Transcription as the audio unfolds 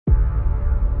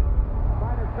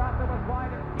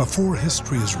Before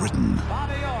history is written,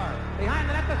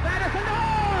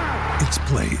 it's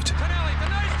played.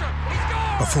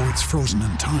 Before it's frozen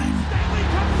in time,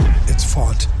 it's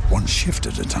fought one shift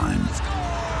at a time.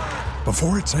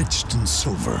 Before it's etched in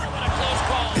silver,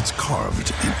 it's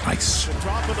carved in ice.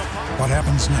 What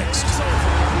happens next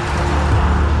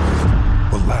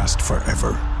will last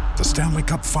forever. The Stanley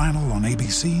Cup Final on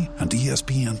ABC and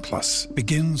ESPN Plus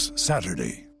begins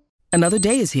Saturday. Another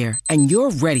day is here, and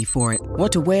you're ready for it.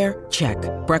 What to wear? Check.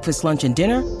 Breakfast, lunch, and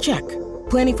dinner? Check.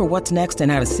 Planning for what's next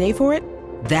and how to save for it?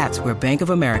 That's where Bank of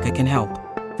America can help.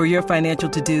 For your financial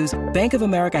to-dos, Bank of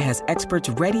America has experts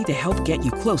ready to help get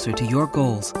you closer to your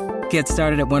goals. Get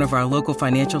started at one of our local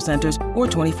financial centers or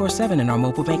 24/7 in our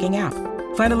mobile banking app.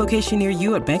 Find a location near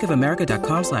you at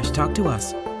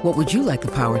bankofamerica.com/talktous. What would you like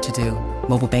the power to do?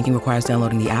 Mobile banking requires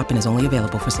downloading the app and is only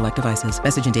available for select devices.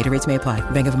 Message and data rates may apply.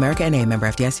 Bank of America N.A., member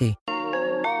FDIC.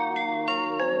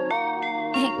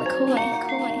 Hank McCoy.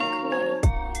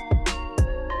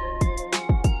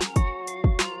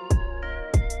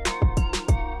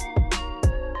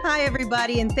 Hi,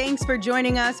 everybody, and thanks for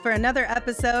joining us for another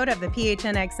episode of the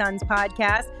PHNX Suns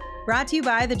podcast, brought to you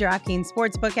by the DraftKings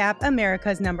Sportsbook app,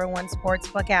 America's #1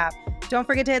 sportsbook app. Don't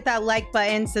forget to hit that like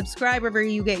button, subscribe wherever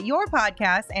you get your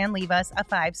podcasts, and leave us a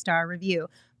 5-star review.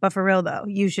 But for real, though,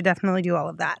 you should definitely do all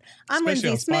of that. I'm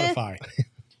Especially Lindsay Smith. Spotify.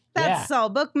 That's Saul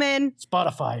Bookman.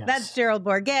 Spotify us. That's Gerald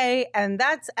Bourget. And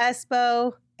that's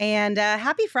Espo. And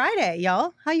happy Friday,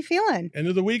 y'all. How you feeling? End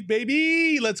of the week,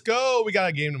 baby. Let's go. We got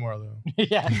a game tomorrow, though.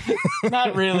 Yeah,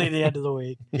 not really the end of the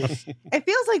week. It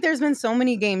feels like there's been so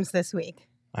many games this week.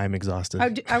 I'm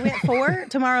exhausted. Are we at 4?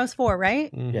 Tomorrow's 4,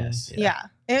 right? Mm-hmm. Yes. Yeah.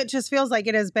 It just feels like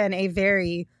it has been a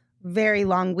very, very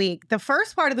long week. The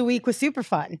first part of the week was super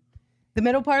fun. The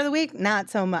middle part of the week, not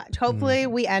so much. Hopefully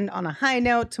we end on a high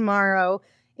note tomorrow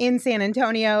in San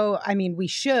Antonio. I mean, we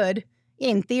should,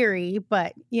 in theory,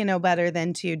 but, you know, better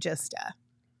than to just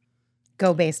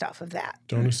go based off of that.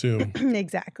 Don't assume.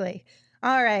 Exactly.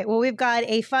 All right. Well, we've got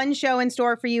a fun show in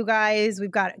store for you guys.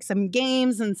 We've got some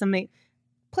games and some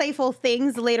playful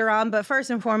things later on. But first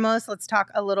and foremost, let's talk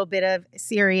a little bit of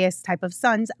serious type of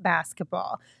Suns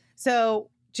basketball. So,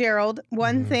 Gerald,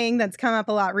 one thing that's come up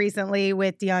a lot recently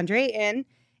with DeAndre Ayton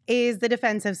is the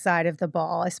defensive side of the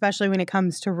ball, especially when it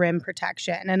comes to rim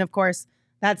protection. And of course,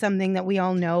 that's something that we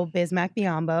all know Bismack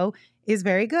Biyombo is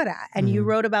very good at. And you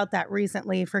wrote about that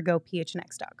recently for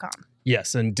GoPHNX.com.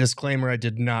 Yes, and disclaimer, I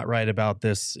did not write about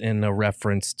this in a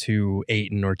reference to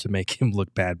Ayton or to make him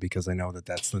look bad, because I know that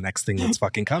that's the next thing that's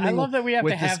fucking coming. I love that we have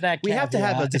to have that. We have to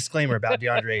have a disclaimer about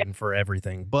DeAndre Ayton for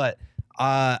everything. But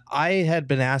I had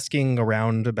been asking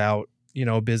around about,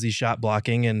 busy shot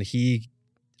blocking, and a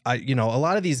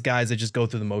lot of these guys that just go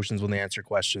through the motions when they answer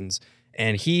questions.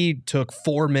 And he took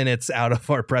 4 minutes out of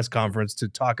our press conference to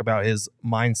talk about his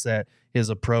mindset, his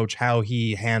approach, how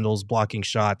he handles blocking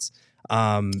shots.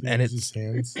 And it's his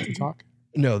hands to talk.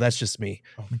 No, that's just me.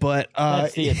 Oh. But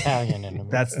that's the Italian in me.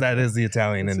 that is the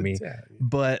Italian in me. Italian.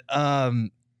 But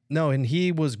no, and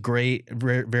he was great,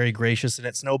 very gracious, and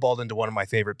it snowballed into one of my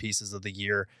favorite pieces of the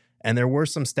year. And there were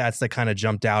some stats that kind of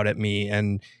jumped out at me.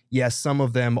 And yes, some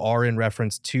of them are in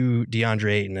reference to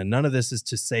DeAndre Ayton. And none of this is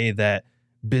to say that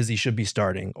Busy should be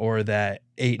starting or that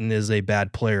Ayton is a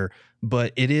bad player.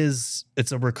 But it's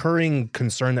a recurring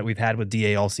concern that we've had with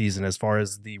DA all season as far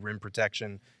as the rim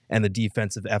protection and the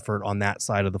defensive effort on that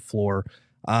side of the floor.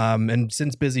 And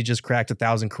since Busy just cracked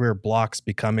 1,000 career blocks,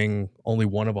 becoming only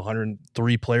one of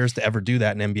 103 players to ever do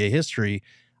that in NBA history,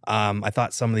 I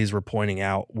thought some of these were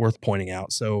worth pointing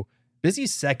out. So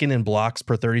Busy's second in blocks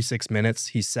per 36 minutes.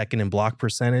 He's second in block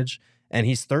percentage, and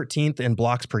he's 13th in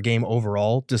blocks per game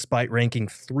overall, despite ranking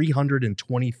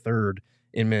 323rd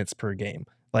in minutes per game.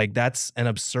 Like, that's an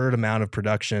absurd amount of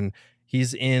production.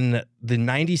 He's in the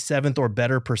 97th or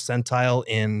better percentile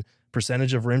in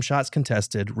percentage of rim shots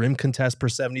contested, rim contest per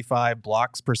 75,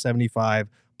 blocks per 75,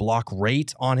 block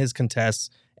rate on his contests,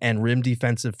 and rim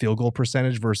defensive field goal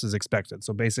percentage versus expected.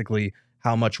 So basically,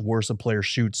 how much worse a player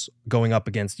shoots going up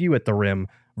against you at the rim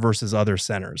versus other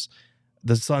centers.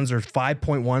 The Suns are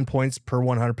 5.1 points per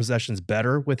 100 possessions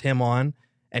better with him on,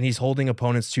 and he's holding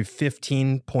opponents to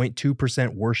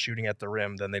 15.2% worse shooting at the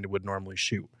rim than they would normally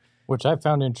shoot. Which I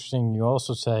found interesting. You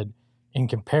also said, in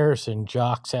comparison,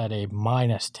 Jock's at a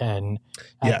 -10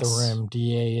 at the rim.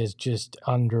 DA is just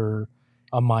under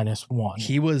a -1.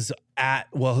 He was at,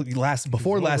 last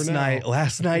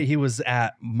night he was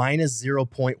at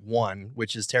 -0.1,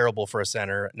 which is terrible for a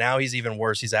center. Now he's even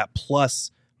worse. He's at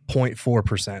plus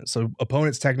 0.4%. So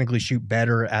opponents technically shoot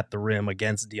better at the rim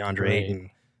against DeAndre Ayton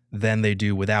than they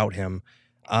do without him.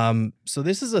 So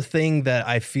this is a thing that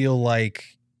I feel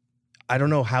like I don't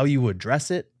know how you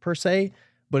address it per se,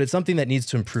 but it's something that needs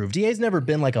to improve. DA's never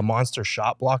been like a monster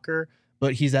shot blocker,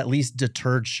 but he's at least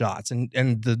deterred shots.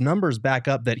 And the numbers back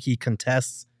up that he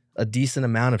contests a decent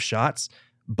amount of shots,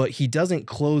 but he doesn't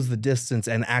close the distance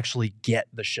and actually get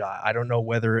the shot. I don't know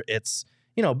whether it's,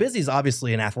 Busy's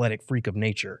obviously an athletic freak of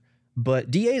nature, but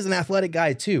DA is an athletic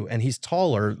guy too, and he's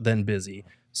taller than Busy.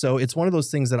 So it's one of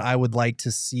those things that I would like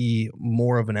to see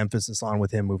more of an emphasis on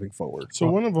with him moving forward. So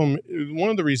one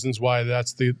of the reasons why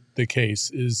that's the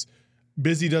case is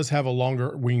Busy does have a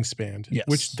longer wingspan, yes,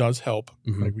 which does help.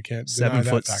 Mm-hmm. Like we can't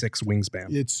 7'6"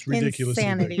 wingspan. It's ridiculous.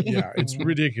 Insanity. Yeah, it's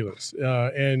ridiculous.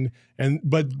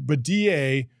 But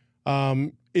DA,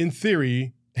 in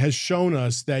theory, has shown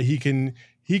us that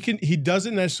he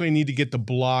doesn't necessarily need to get the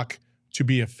block to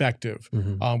be effective.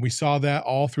 Mm-hmm. We saw that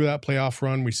all through that playoff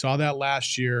run. We saw that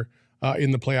last year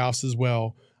in the playoffs as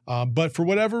well. But for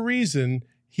whatever reason,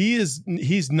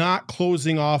 he's not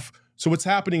closing off. So what's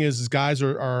happening is guys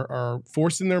are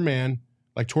forcing their man.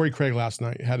 Like Torrey Craig last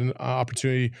night had an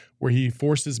opportunity where he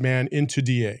forced his man into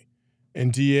DA,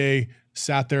 and DA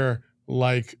sat there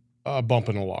like a bump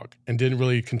in a log and didn't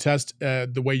really contest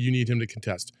the way you need him to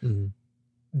contest. Mm-hmm.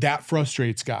 That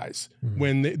frustrates guys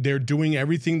when they're doing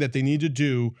everything that they need to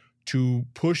do to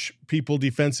push people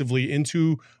defensively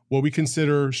into what we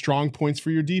consider strong points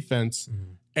for your defense,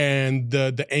 and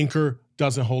the anchor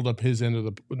doesn't hold up his end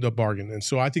of the bargain. And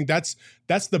so I think that's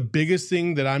the biggest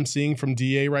thing that I'm seeing from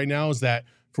DA right now is that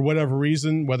for whatever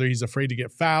reason, whether he's afraid to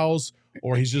get fouls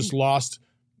or he's just lost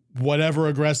whatever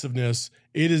aggressiveness,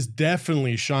 it is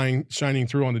definitely shining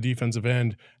through on the defensive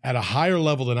end at a higher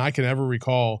level than I can ever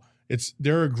recall.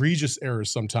 There are egregious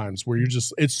errors sometimes where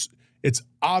it's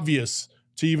obvious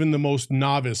to even the most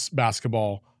novice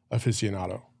basketball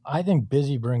aficionado. I think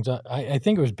Busy brings up, I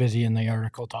think it was Busy in the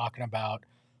article talking about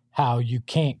how you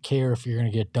can't care if you're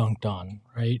going to get dunked on,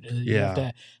 right? You have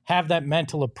to have that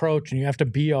mental approach, and you have to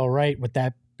be all right with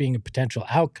that being a potential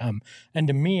outcome. And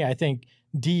to me, I think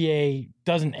DA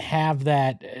doesn't have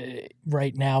that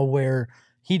right now where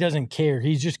he doesn't care.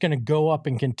 He's just going to go up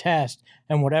and contest,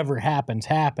 and whatever happens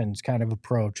kind of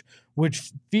approach,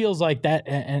 which feels like that,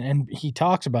 and he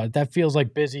talks about it, that feels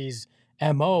like Busy's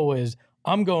MO is,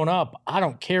 I'm going up. I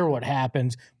don't care what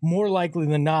happens. More likely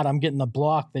than not, I'm getting the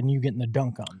block than you getting the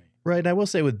dunk on me. Right. And I will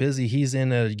say with Busy, he's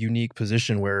in a unique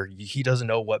position where he doesn't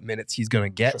know what minutes he's going to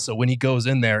get. Sure. So when he goes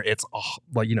in there, it's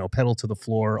pedal to the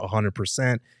floor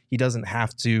 100%. He doesn't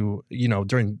have to,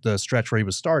 during the stretch where he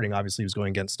was starting, obviously he was going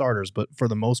against starters, but for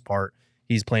the most part,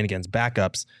 he's playing against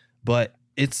backups. But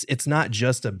it's not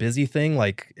just a Busy thing.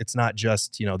 Like, it's not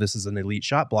just, this is an elite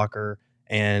shot blocker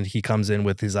and he comes in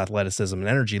with his athleticism and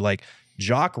energy. Like,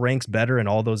 Jock ranks better in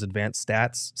all those advanced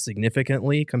stats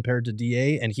significantly compared to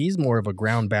DA, and he's more of a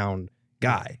ground-bound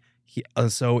guy.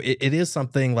 So it is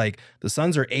something like the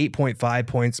Suns are 8.5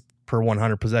 points per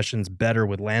 100 possessions better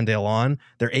with Landale on.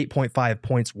 They're 8.5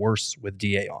 points worse with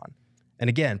DA on. And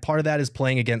again, part of that is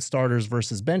playing against starters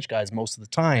versus bench guys most of the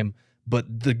time,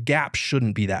 but the gap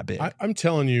shouldn't be that big. I'm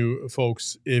telling you,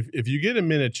 folks, if you get a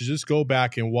minute to just go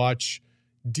back and watch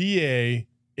DA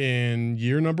in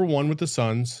year number 1 with the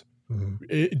Suns.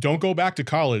 Don't go back to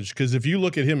college, because if you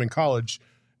look at him in college,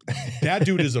 that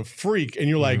dude is a freak, and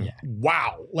you're like,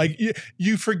 wow. Like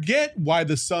you forget why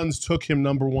the Suns took him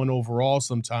number 1 overall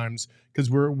sometimes, because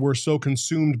we're so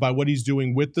consumed by what he's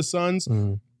doing with the Suns.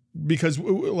 Because,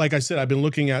 like I said, I've been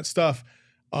looking at stuff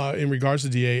in regards to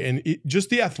DA, and just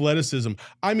the athleticism.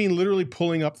 I mean, literally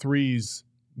pulling up threes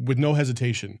with no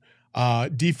hesitation.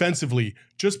 Defensively,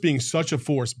 just being such a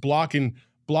force, blocking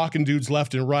dudes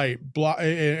left and right,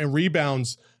 and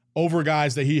rebounds over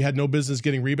guys that he had no business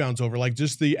getting rebounds over. Like,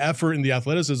 just the effort and the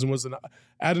athleticism was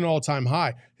at an all-time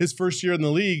high. His first year in the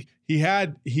league, he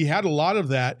had a lot of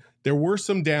that. There were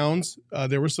some downs,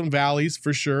 there were some valleys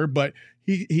for sure, but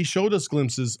he showed us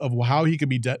glimpses of how he could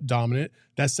be dominant.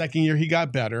 That second year, he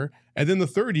got better, and then the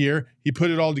third year, he put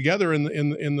it all together in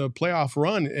the playoff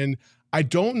run. And I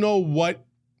don't know what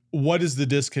is the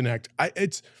disconnect.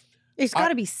 It's got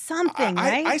to be something,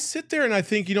 right? I sit there and I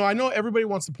think, I know everybody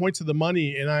wants to point to the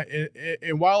money,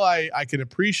 and while I can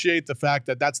appreciate the fact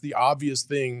that that's the obvious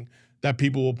thing that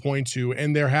people will point to,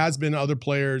 and there have been other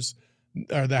players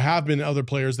that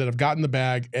have gotten the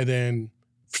bag and then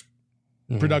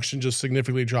production just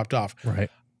significantly dropped off.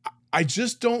 Right. I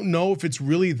just don't know if it's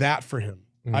really that for him.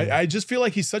 I just feel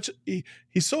like he's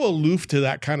so aloof to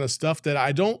that kind of stuff that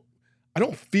I don't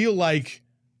feel like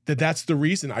that's the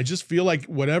reason. I just feel like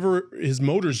whatever his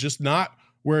motor is just not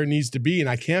where it needs to be, and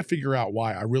I can't figure out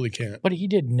why. I really can't. But he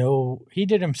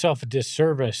did himself a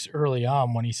disservice early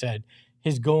on when he said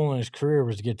his goal in his career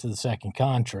was to get to the second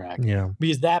contract. Yeah.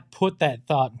 Because that put that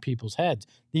thought in people's heads.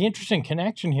 The interesting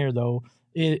connection here, though,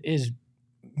 is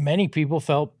many people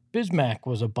felt Bismack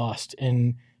was a bust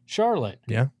in Charlotte.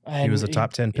 Yeah. And he was a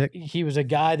top 10 pick. He was a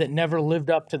guy that never lived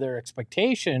up to their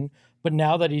expectation, but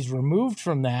now that he's removed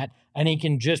from that and he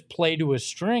can just play to his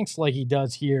strengths like he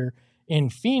does here in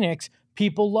Phoenix,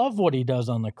 people love what he does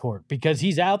on the court because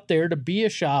he's out there to be a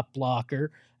shot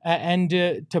blocker and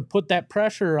to put that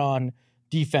pressure on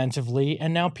defensively.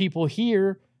 And now people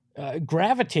here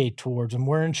gravitate towards him.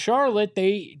 Where in Charlotte,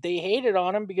 they hated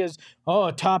on him because,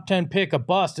 a top 10 pick, a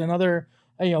bust, another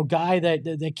guy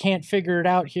that can't figure it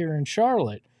out here in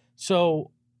Charlotte.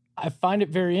 So I find it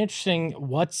very interesting.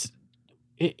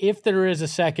 If there is a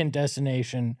second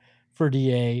destination for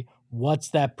DA, what's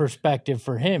that perspective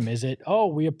for him? Is it,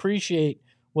 we appreciate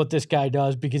what this guy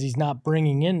does because he's not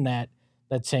bringing in that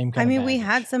same kind of baggage? We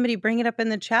had somebody bring it up in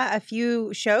the chat a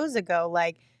few shows ago.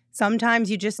 Like, sometimes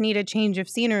you just need a change of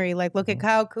scenery. Like, look at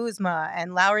Kyle Kuzma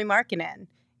and Lauri Markkanen.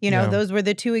 Those were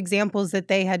the two examples that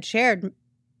they had shared.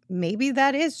 Maybe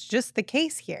that is just the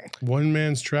case here. One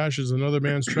man's trash is another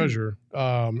man's treasure.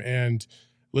 And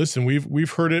listen,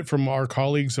 we've heard it from our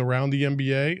colleagues around the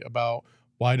NBA about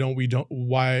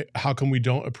how come we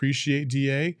don't appreciate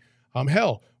DA?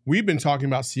 Hell, we've been talking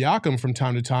about Siakam from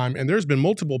time to time, and there's been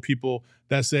multiple people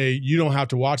that say you don't have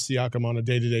to watch Siakam on a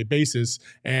day-to-day basis,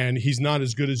 and he's not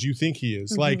as good as you think he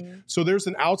is. So there's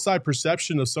an outside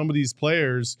perception of some of these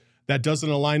players that doesn't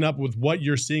align up with what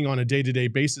you're seeing on a day-to-day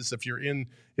basis if you're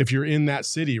in that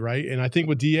city, right? And I think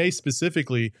with DA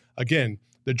specifically, again,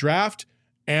 the draft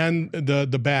and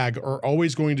the bag are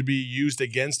always going to be used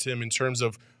against him in terms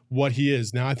of what he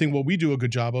is. Now, I think what we do a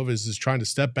good job of is trying to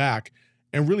step back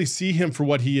and really see him for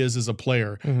what he is as a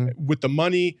player. With the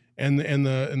money and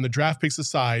the draft picks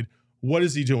aside, what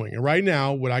is he doing? And right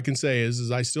now, what I can say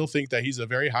is I still think that he's a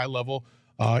very high level,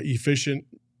 efficient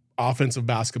offensive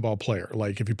basketball player.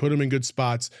 Like, if you put him in good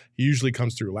spots, he usually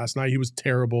comes through. Last night he was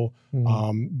terrible,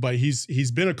 but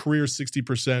he's been a career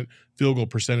 60% field goal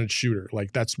percentage shooter.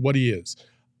 Like, that's what he is.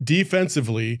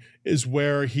 Defensively is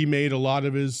where he made a lot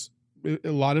of his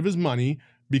money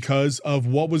because of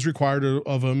what was required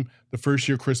of him the first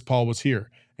year Chris Paul was here.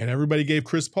 And everybody gave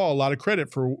Chris Paul a lot of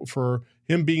credit for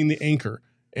him being the anchor.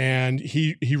 And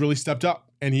he really stepped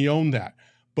up and he owned that.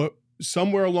 But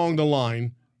somewhere along the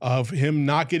line of him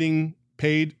not getting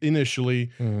paid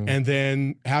initially and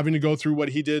then having to go through what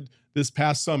he did this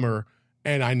past summer,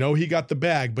 and I know he got the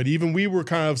bag, but even we were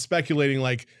kind of speculating,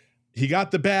 like, he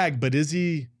got the bag, but does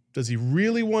he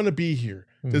really want to be here?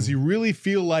 Does he really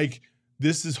feel like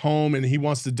this is home and he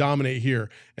wants to dominate here?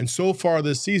 And so far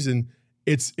this season,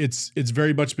 it's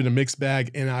very much been a mixed bag.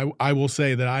 And I will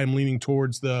say that I am leaning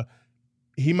towards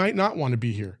he might not want to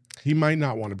be here. He might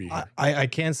not want to be here. I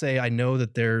can say I know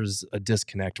that there's a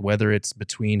disconnect, whether it's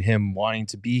between him wanting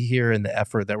to be here and the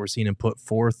effort that we're seeing him put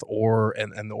forth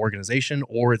and the organization,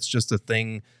 or it's just a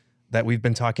thing that we've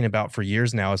been talking about for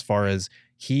years now, as far as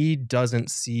he doesn't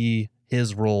see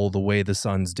his role the way the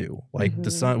Suns do. Like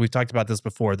the Suns, we've talked about this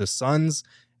before. The Suns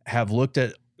have looked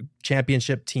at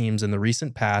championship teams in the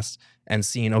recent past and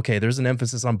seen, okay, there's an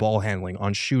emphasis on ball handling,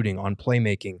 on shooting, on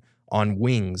playmaking, on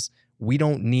wings. We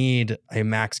don't need a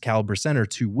max caliber center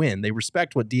to win. They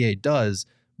respect what DA does,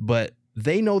 but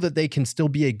they know that they can still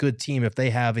be a good team if they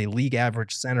have a league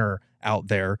average center out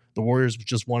there. The Warriors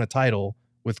just won a title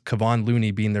with Kevon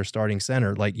Looney being their starting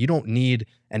center. Like, you don't need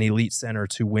an elite center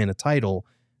to win a title.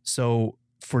 So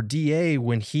for DA,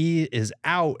 when he is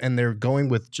out and they're going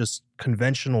with just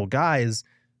conventional guys,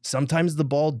 sometimes the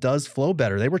ball does flow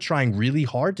better. They were trying really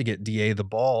hard to get DA the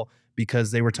ball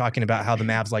because they were talking about how the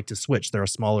Mavs like to switch. They're a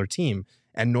smaller team,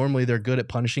 and normally they're good at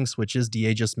punishing switches.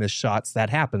 DA just missed shots.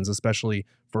 That happens, especially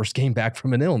first game back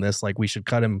from an illness. Like, we should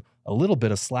cut him a little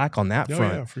bit of slack on that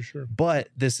front. Yeah, for sure. But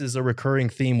this is a recurring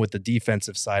theme with the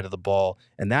defensive side of the ball,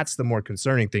 and that's the more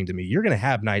concerning thing to me. You're going to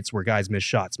have nights where guys miss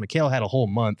shots. Mikal had a whole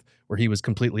month where he was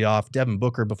completely off. Devin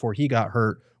Booker, before he got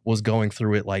hurt, was going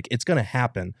through it. Like, it's going to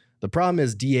happen. The problem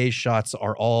is DA's shots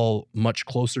are all much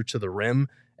closer to the rim,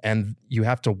 and you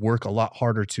have to work a lot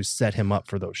harder to set him up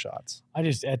for those shots.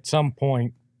 At some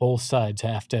point, both sides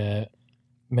have to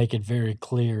make it very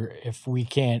clear if we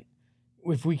can't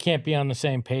be on the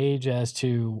same page as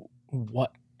to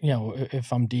what,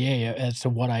 if I'm DA, as to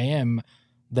what I am,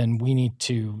 then we need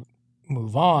to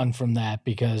move on from that,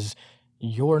 because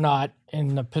you're not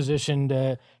in the position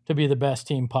to be the best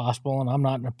team possible, and I'm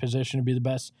not in a position to be the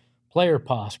best player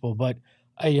possible. But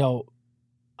I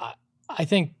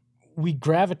think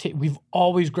we've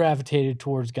always gravitated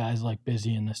towards guys like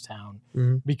Busy in this town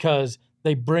because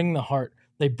they bring the heart,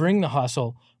 they bring the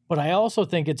hustle, But I also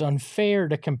think it's unfair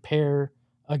to compare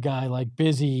a guy like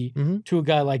Busy to a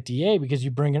guy like DA, because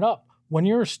you bring it up. When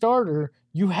you're a starter,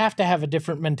 you have to have a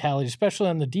different mentality, especially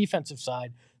on the defensive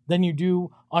side, than you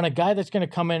do on a guy that's going to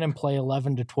come in and play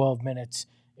 11 to 12 minutes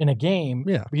in a game.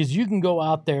 Yeah. Because you can go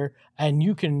out there and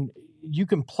you can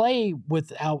play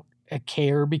without a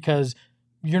care, because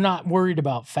you're not worried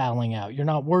about fouling out. You're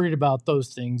not worried about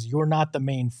those things. You're not the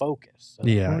main focus. So.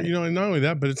 Yeah. Well, and not only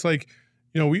that, but it's like,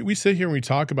 we sit here and we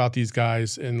talk about these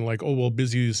guys and like, oh, well,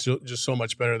 Busy is just so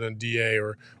much better than DA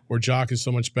or Jock is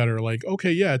so much better. Like,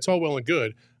 okay, yeah, it's all well and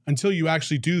good until you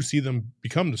actually do see them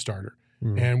become the starter.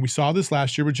 And we saw this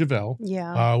last year with JaVale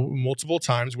multiple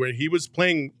times where he was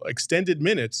playing extended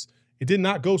minutes. It did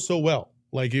not go so well.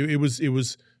 Like it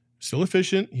was still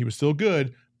efficient. He was still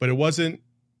good, but it wasn't,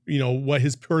 what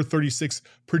his per 36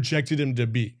 projected him to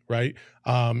be, right?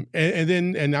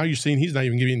 And now you're saying he's not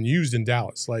even getting used in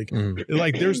Dallas. Like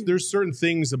there's certain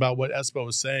things about what Espo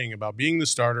was saying about being the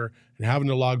starter and having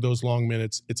to log those long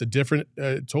minutes. It's a different,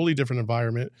 totally different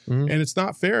environment, and it's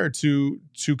not fair to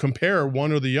compare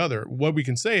one or the other. What we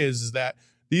can say is that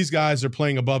these guys are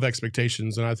playing above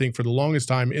expectations, and I think for the longest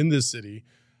time in this city,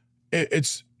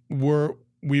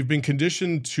 we've been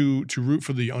conditioned to root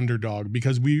for the underdog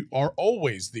because we are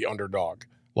always the underdog.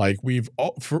 Like we're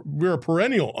a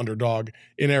perennial underdog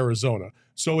in Arizona.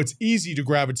 So it's easy to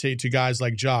gravitate to guys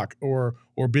like Jock or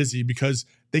Busy because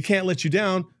they can't let you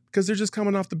down because they're just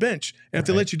coming off the bench. And if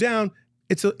they let you down,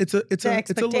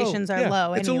 expectations are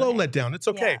low. It's a low letdown. It's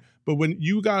okay. Yeah. But when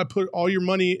you got to put all your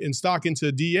money and stock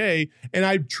into DA, and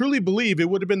I truly believe it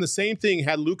would have been the same thing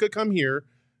had Luka come here.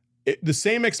 The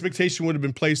same expectation would have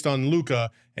been placed on Luka,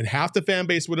 and half the fan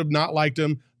base would have not liked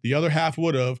him. The other half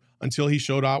would have until he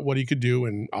showed out what he could do.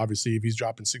 And obviously, if he's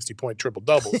dropping 60-point triple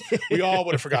doubles, we all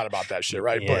would have forgot about that shit,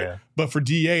 right? Yeah. But for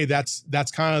DA, that's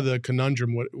kind of the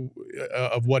conundrum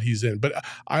of what he's in. But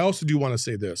I also do want to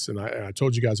say this, and I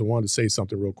told you guys I wanted to say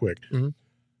something real quick.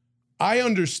 I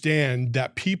understand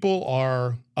that people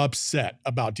are upset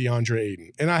about DeAndre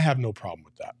Ayton, and I have no problem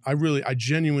with that. I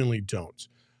genuinely don't.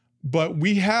 But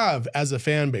we have, as a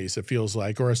fan base, it feels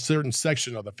like, or a certain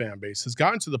section of the fan base has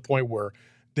gotten to the point where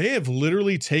they have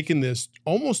literally taken this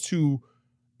almost to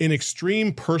an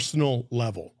extreme personal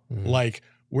level, like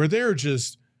where they're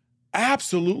just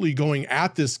absolutely going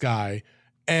at this guy.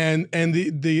 And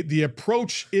the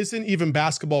approach isn't even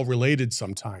basketball related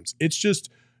sometimes. It's just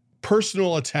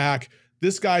personal attack.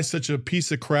 This guy's such a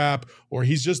piece of crap, or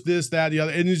he's just this, that, the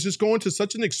other. And it's just going to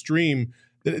such an extreme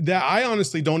that I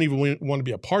honestly don't even want to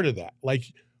be a part of that. Like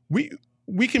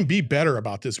we can be better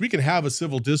about this. We can have a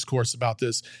civil discourse about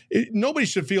this. Nobody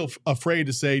should feel afraid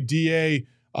to say DA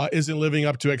isn't living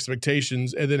up to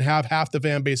expectations and then have half the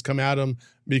fan base come at him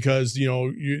because,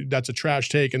 that's a trash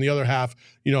take, and the other half,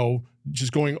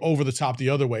 just going over the top the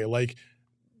other way. Like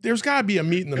there's got to be a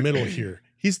meet in the middle here.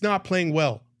 He's not playing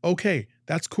well. Okay,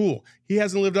 that's cool. He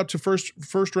hasn't lived up to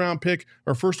first round pick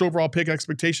or first overall pick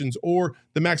expectations or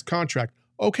the max contract.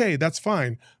 Okay, that's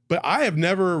fine. But I have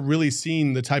never really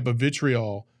seen the type of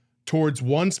vitriol towards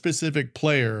one specific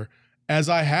player as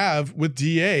I have with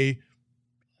DA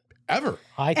ever.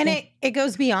 It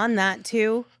goes beyond that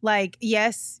too. Like,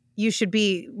 yes, you should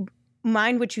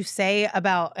mind what you say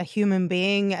about a human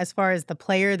being as far as the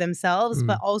player themselves,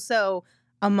 but also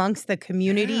amongst the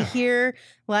community here.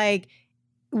 Like,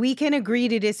 we can agree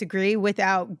to disagree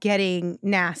without getting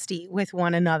nasty with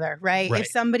one another, right? If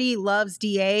somebody loves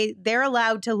DA, they're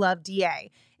allowed to love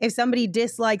DA. If somebody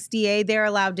dislikes DA, they're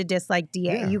allowed to dislike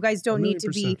DA. Yeah, you guys don't need to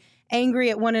be angry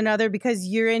at one another because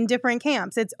you're in different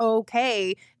camps. It's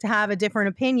okay to have a different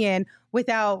opinion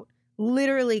without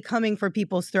literally coming for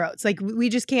people's throats. Like, we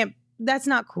just can't. That's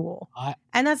not cool.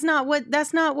 And that's not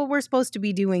what we're supposed to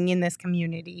be doing in this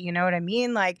community. You know what I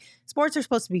mean? Like, sports are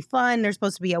supposed to be fun. They're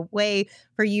supposed to be a way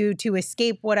for you to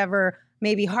escape whatever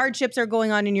maybe hardships are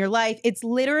going on in your life. It's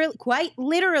quite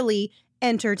literally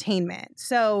entertainment.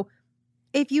 So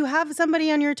if you have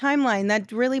somebody on your timeline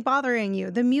that's really bothering you,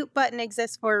 the mute button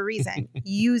exists for a reason.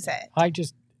 Use it.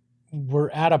 We're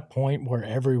at a point where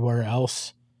everywhere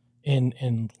else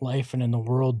in life and in the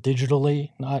world digitally,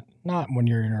 not when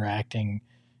you're interacting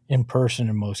in person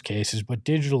in most cases, but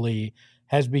digitally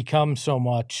has become so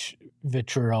much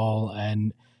vitriol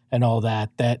and all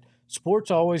that sports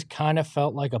always kind of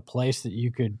felt like a place that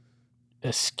you could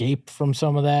escape from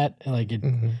some of that. Like it,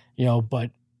 but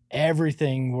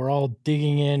everything, we're all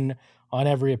digging in on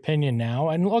every opinion now.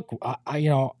 And look,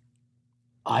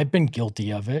 I've been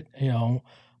guilty of it,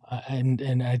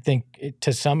 and I think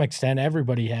to some extent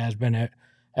everybody has been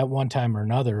at one time or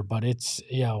another. But it's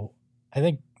I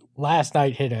think last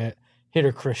night hit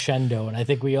a crescendo, and I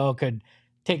think we all could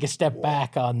take a step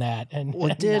back on that. And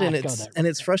Well, it did, not and go that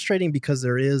it's frustrating because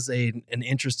there is an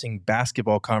interesting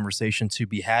basketball conversation to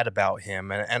be had about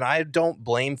him, and I don't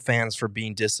blame fans for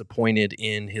being disappointed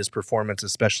in his performance,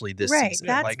 especially this season.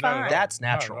 That's like fine. that's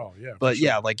natural. But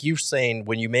yeah, like you're saying,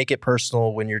 when you make it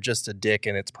personal, when you're just a dick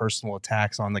and it's personal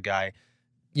attacks on the guy,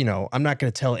 you know, I'm not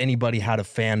going to tell anybody how to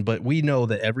fan, but we know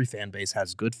that every fan base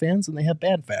has good fans and they have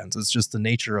bad fans. It's just the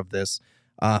nature of this.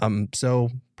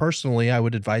 So personally, I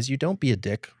would advise you don't be a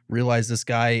dick. Realize this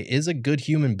guy is a good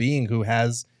human being who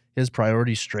has his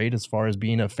priorities straight as far as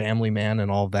being a family man and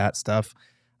all that stuff.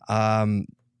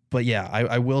 But yeah,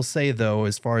 I will say though,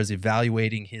 as far as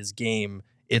evaluating his game,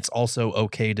 it's also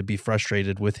okay to be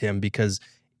frustrated with him, because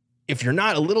if you're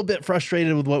not a little bit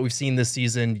frustrated with what we've seen this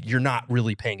season, you're not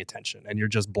really paying attention and you're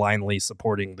just blindly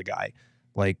supporting the guy.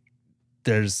 Like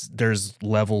there's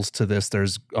levels to this.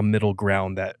 There's a middle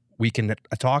ground that we can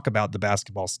talk about the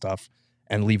basketball stuff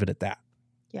and leave it at that.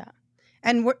 Yeah.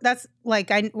 And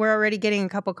we're already getting a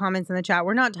couple comments in the chat.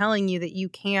 We're not telling you that you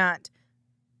can't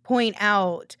point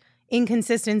out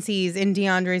inconsistencies in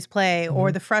DeAndre's play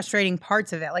or the frustrating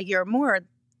parts of it. Like you're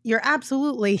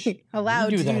absolutely allowed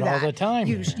to do that all the time.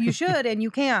 You should, and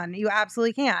you can. You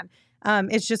absolutely can.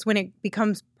 It's just when it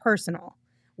becomes personal,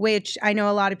 which I know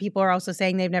a lot of people are also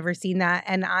saying they've never seen that,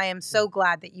 and I am so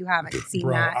glad that you haven't seen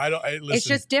that. Listen. It's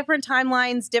just different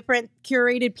timelines, different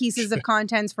curated pieces of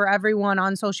content for everyone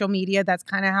on social media. That's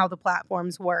kind of how the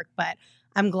platforms work. But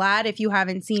I'm glad if you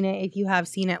haven't seen it. If you have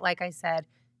seen it, like I said,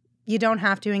 you don't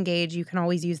have to engage. You can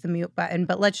always use the mute button.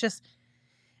 But let's just,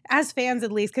 as fans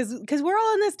at least, because we're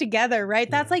all in this together, right?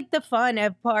 Yeah. That's like the fun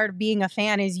of part of being a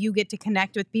fan, is you get to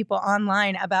connect with people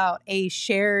online about a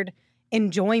shared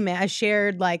enjoyment, a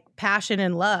shared like passion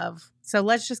and love. So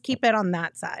let's just keep it on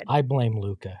that side. I blame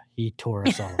Luca. He tore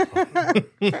us all apart.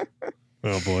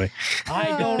 Oh boy.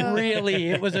 I don't really.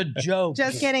 It was a joke.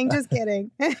 Just kidding.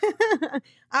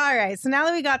 All right. So now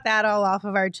that we got that all off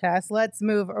of our chest, let's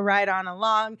move right on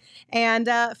along. And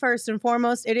first and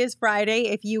foremost, it is Friday.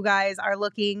 If you guys are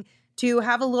looking to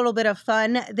have a little bit of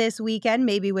fun this weekend,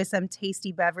 maybe with some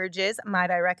tasty beverages, might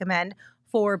I recommend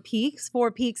Four Peaks. Four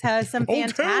Peaks has some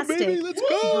fantastic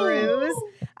brews.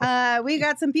 We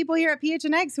got some people here at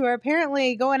PHNX who are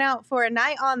apparently going out for a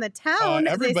night on the town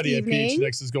everybody this at evening.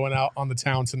 PHNX is going out on the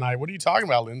town tonight. What are you talking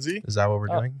about, Lindsay? Is that what we're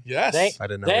doing? Yes. I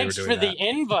didn't know Thanks we were doing for that. the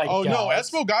invite, Oh, guys.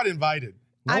 no. Espo got invited.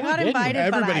 No, I got invited,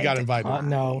 but Everybody got invited.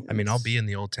 No. I mean, I'll be in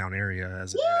the Old Town area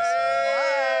as it is.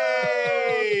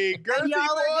 Hey, girthy Y'all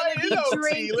are boy, gonna be OT.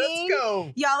 drinking. Let's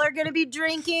go. Y'all are going to be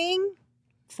drinking.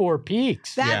 Four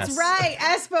Peaks. That's Yes. right.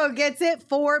 Espo gets it.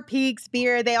 Four Peaks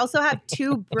beer. They also have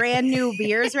two brand new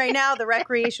beers right now, the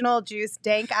Recreational Juice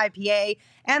Dank IPA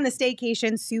and the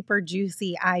Staycation Super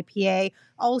Juicy IPA.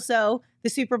 Also, the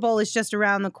Super Bowl is just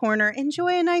around the corner.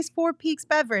 Enjoy a nice Four Peaks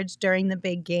beverage during the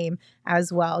big game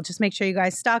as well. Just make sure you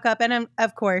guys stock up. And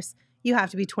of course, you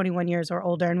have to be 21 years or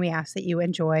older, and we ask that you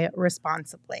enjoy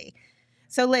responsibly.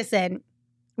 So listen,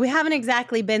 we haven't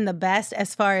exactly been the best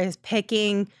as far as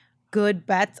picking good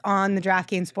bets on the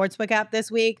DraftKings Sportsbook app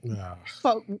this week.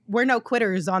 But we're no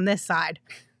quitters on this side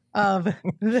of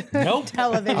the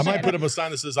television. I might put up a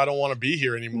sign that says I don't want to be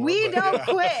here anymore. We don't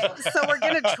quit. So we're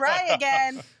going to try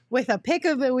again with a pick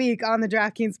of the week on the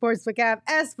DraftKings Sportsbook app.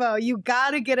 Espo, you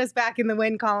got to get us back in the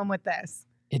win column with this.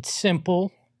 It's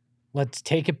simple. Let's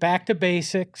take it back to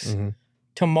basics.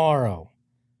 Tomorrow,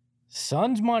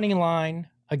 Suns money line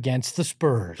against the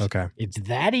Spurs. Okay. It's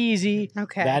that easy.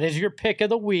 Okay. That is your pick of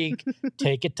the week.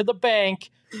 Take it to the bank.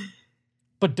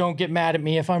 But don't get mad at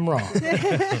me if I'm wrong.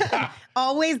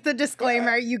 Always the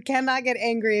disclaimer. You cannot get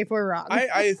angry if we're wrong.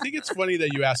 I think it's funny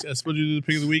that you asked Espo to do the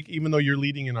pick of the week, even though you're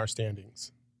leading in our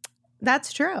standings.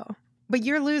 That's true. But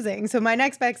you're losing. So my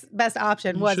next best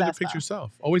option was You should have Espo. picked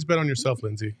yourself. Always bet on yourself,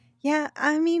 Lindsay. Yeah,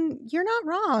 I mean, you're not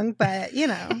wrong, but, you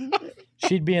know.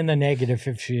 She'd be in the negative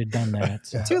if she had done that.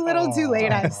 So. Too little, too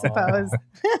late, I suppose.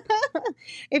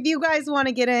 If you guys want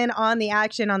to get in on the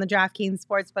action on the DraftKings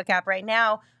Sportsbook app right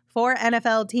now, 4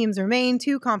 NFL teams remain,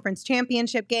 2 conference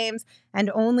championship games, and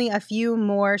only a few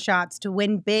more shots to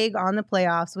win big on the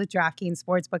playoffs with DraftKings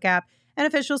Sportsbook app, an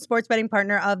official sports betting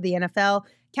partner of the NFL.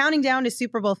 Counting down to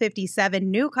Super Bowl 57,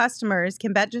 new customers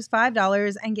can bet just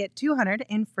 $5 and get $200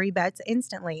 in free bets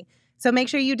instantly. So make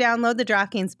sure you download the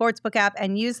DraftKings Sportsbook app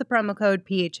and use the promo code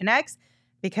PHNX,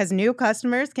 because new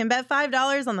customers can bet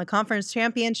 $5 on the conference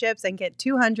championships and get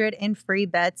 $200 in free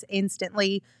bets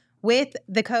instantly with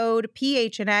the code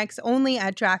PHNX only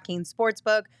at DraftKings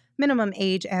Sportsbook. Minimum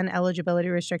age and eligibility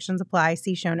restrictions apply.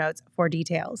 See show notes for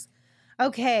details.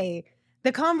 Okay.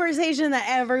 The conversation that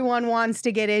everyone wants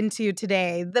to get into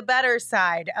today, the better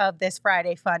side of this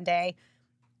Friday fun day.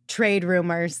 trade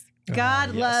rumors.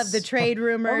 God love the trade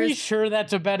rumors. Are we sure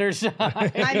that's a better sign?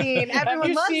 I mean,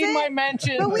 everyone loves seen it, my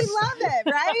mentions? but we love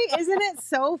it, right? Isn't it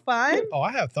so fun? Oh,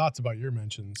 I have thoughts about your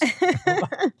mentions.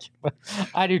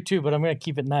 I do too, but I'm going to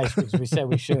keep it nice because we said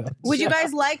we should. Would you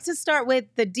guys like to start with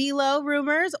the D-Lo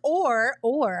rumors, or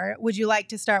would you like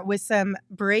to start with some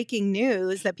breaking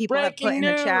news that people have put in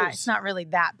the chat? It's not really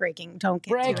that breaking. Don't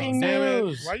get breaking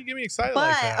news. Why are you getting me excited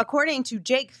but like that? according to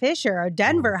Jake Fisher,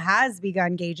 Denver has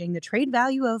begun gauging the trade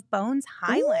value of Bones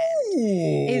Highland.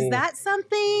 Ooh. Is that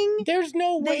something There's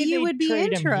no way that you they'd would be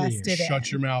trade him interested in?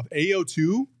 Shut your mouth.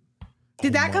 AO2?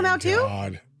 Did that come out too?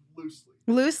 God.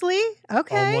 Loosely?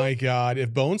 Okay. Oh my God.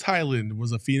 If Bones Highland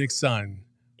was a Phoenix Sun.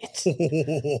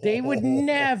 They would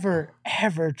never,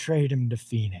 ever trade him to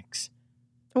Phoenix.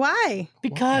 Why?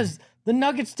 Because the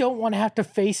Nuggets don't want to have to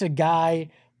face a guy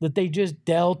that they just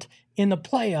dealt in the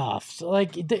playoffs.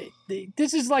 Like,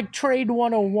 this is like trade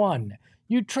 101.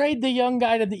 You trade the young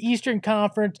guy to the Eastern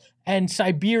Conference and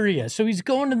Siberia, so he's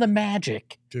going to the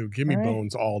Magic. Dude, give me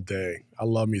Bones all day. I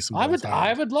love me some Bones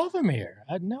I would love him here.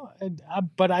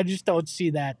 But I just don't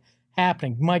see that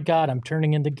happening. My God, I'm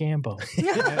turning into Gambo.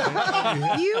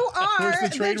 You are Where's the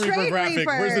trade reaper graphic?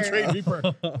 Where's the trade reaper?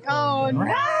 Oh,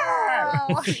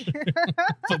 no.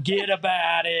 Forget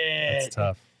about it. It's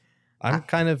tough. I'm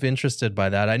kind of interested by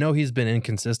that. I know he's been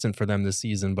inconsistent for them this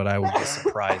season, but I would be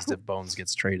surprised if Bones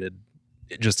gets traded.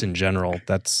 Just in general,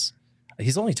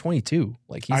 he's only 22.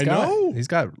 Like he's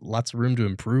got lots of room to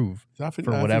improve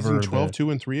for whatever. 12,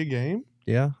 2, and 3 a game.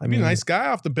 Yeah, I mean, a nice guy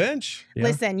off the bench. Yeah.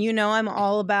 Listen, I'm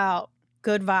all about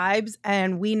good vibes,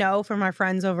 and we know from our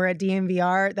friends over at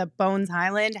DNVR that Bones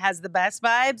Highland has the best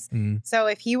vibes. So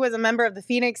if he was a member of the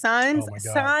Phoenix Suns,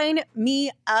 sign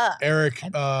me up. Eric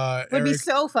would be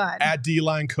so fun. At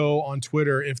D-Line Co. on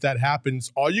Twitter. If that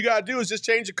happens, all you gotta do is just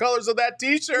change the colors of that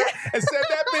T-shirt and send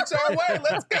that bitch our way.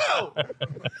 Let's go.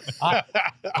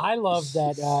 I love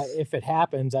that. If it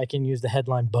happens, I can use the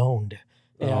headline "boned."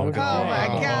 Yeah, oh my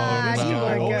God! This You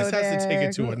guy would always go has to take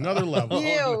it there. to another level.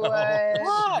 You would.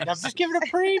 What? I'm just giving a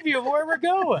preview of where we're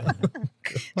going.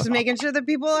 Just making sure that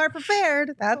people are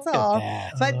prepared. That's all.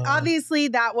 But obviously,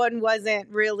 that one wasn't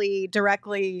really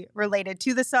directly related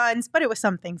to the Suns, but it was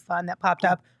something fun that popped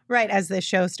up right as this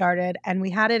show started, and we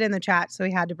had it in the chat, so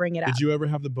we had to bring it up. Did you ever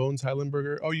have the Bones Highland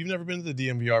burger? Oh, you've never been to the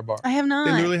DNVR bar? I have not.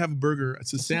 They literally have a burger.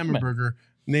 It's a salmon burger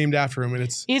named after him, and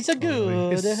it's a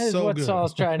good. It's is so what good.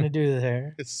 Saul's trying to do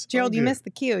there. It's Gerald, you missed the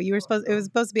cue. It was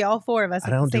supposed to be all four of us. I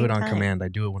don't do it on time. command. I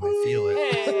do it when I feel it.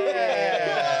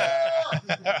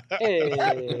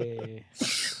 Hey.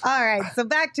 All right, so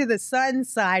back to the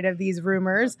Suns side of these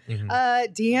rumors.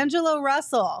 D'Angelo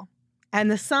Russell and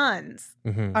the Suns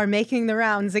are making the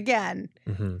rounds again.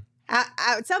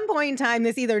 At some point in time,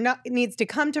 this either needs to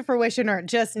come to fruition or it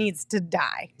just needs to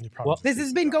die. This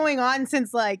has been going on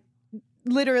since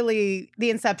literally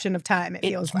the inception of time, it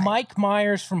feels like. Mike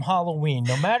Myers from Halloween.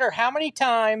 No matter how many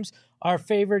times our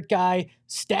favorite guy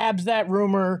stabs that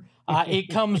rumor, it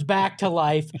comes back to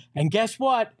life. And guess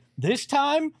what? This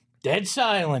time, dead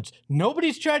silence.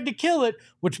 Nobody's tried to kill it,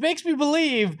 which makes me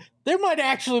believe there might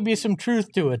actually be some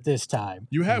truth to it this time.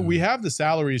 We have the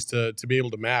salaries to be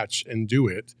able to match and do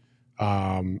it.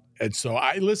 And so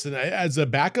as a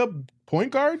backup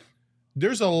point guard,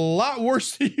 there's a lot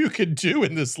worse that you could do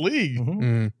in this league. What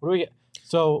do we get?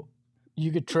 So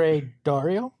you could trade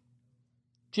Dario,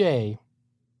 Jay,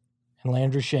 and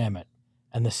Landry Shamet,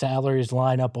 and the salaries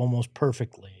line up almost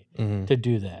perfectly to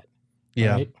do that.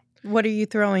 Yeah. Right? What are you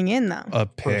throwing in, though? A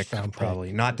pick, First-round probably.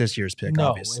 pick. Not this year's pick,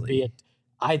 No, obviously.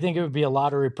 I think it would be a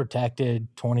lottery protected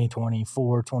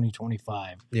 2024,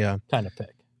 2025 kind of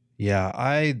pick.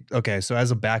 Yeah. So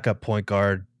as a backup point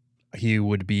guard, he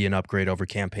would be an upgrade over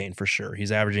Campaign for sure.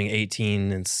 He's averaging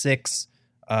 18 and 6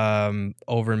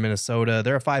 over in Minnesota.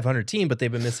 They're a 500 team, but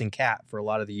they've been missing Cat for a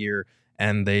lot of the year,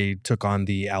 and they took on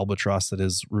the albatross that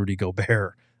is Rudy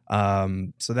Gobert.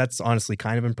 So that's honestly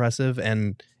kind of impressive,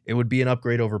 and it would be an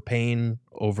upgrade over Payne,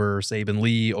 over Saban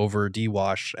Lee, over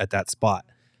D-Wash at that spot.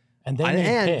 And they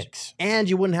need picks. And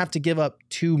you wouldn't have to give up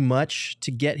too much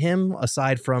to get him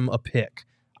aside from a pick.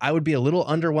 I would be a little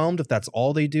underwhelmed if that's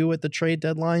all they do at the trade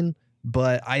deadline,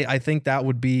 but I think that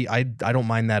would be, I don't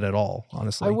mind that at all,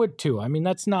 honestly. I would too. I mean,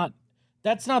 that's not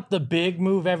the big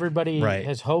move everybody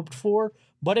has hoped for,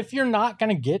 but if you're not going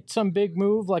to get some big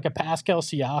move like a Pascal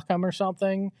Siakam or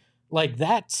something, like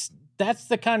that's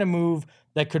the kind of move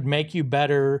that could make you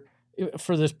better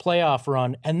for this playoff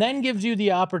run and then gives you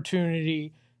the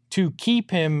opportunity to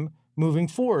keep him moving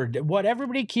forward. What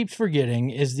everybody keeps forgetting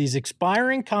is these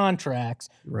expiring contracts.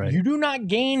 Right. You do not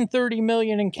gain $30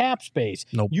 million in cap space.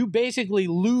 Nope. You basically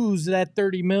lose that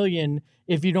 $30 million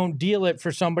if you don't deal it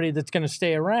for somebody that's going to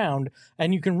stay around,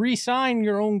 and you can re-sign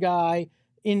your own guy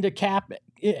into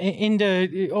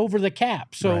over the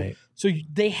cap. So Right. so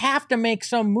they have to make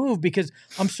some move, because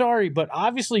I'm sorry, but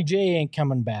obviously Jay ain't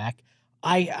coming back.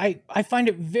 I find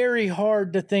it very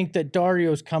hard to think that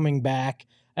Dario's coming back.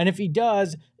 And if he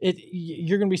does,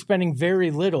 you're going to be spending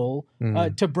very little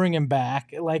to bring him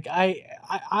back. Like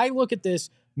I look at this,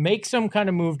 make some kind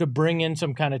of move to bring in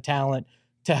some kind of talent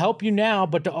to help you now,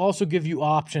 but to also give you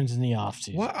options in the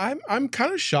offseason. Well, I'm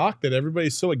kind of shocked that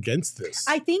everybody's so against this.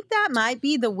 I think that might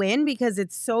be the win because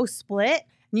it's so split.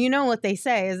 You know what they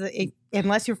say is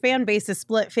unless your fan base is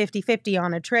split 50-50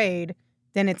 on a trade,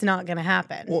 then it's not going to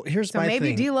happen. Well, here's my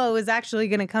maybe thing. D'Lo is actually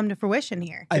going to come to fruition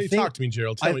here. Hey, talk to me,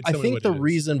 Gerald. Tell me I think what the it is.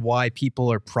 reason why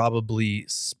people are probably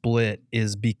split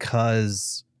is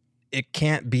because it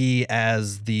can't be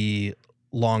as the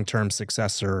long-term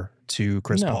successor to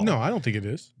Chris Paul. No, I don't think it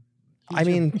is.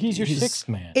 He's your sixth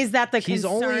man. Is that the he's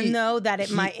concern, only- though, that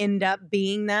it might end up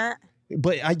being that?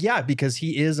 But yeah, because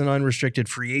he is an unrestricted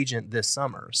free agent this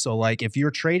summer. So like if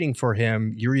you're trading for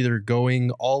him, you're either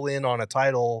going all in on a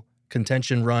title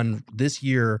contention run this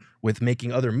year with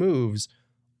making other moves,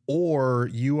 or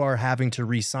you are having to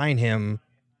re-sign him.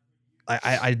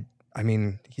 I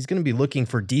mean, he's going to be looking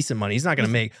for decent money. He's not going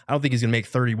to make, I don't think he's going to make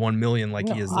 31 million like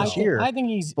he is this year. I think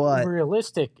he's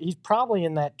realistic. He's probably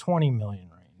in that 20 million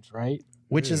range, right?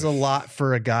 Which is a lot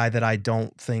for a guy that I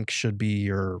don't think should be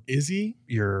your Is he?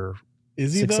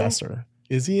 Is he successor.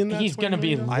 Is he in that? He's going to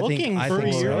be $20 million? looking for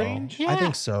a year so. range. I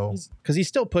think so. Because he's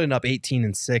still putting up 18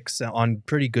 and 6 on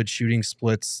pretty good shooting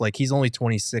splits. Like he's only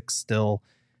 26 still.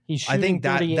 He's I think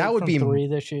shooting that would from be 3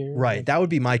 this year. Right. That would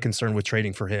be my concern with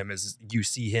trading for him, is you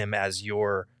see him as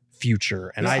your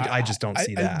future. And I just don't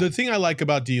see that. The thing I like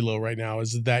about D'Lo right now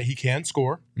is that he can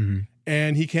score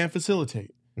and he can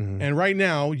facilitate. And right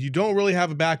now, you don't really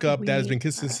have a backup that has been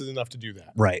consistent enough to do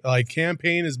that. Right. Like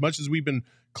campaign, as much as we've been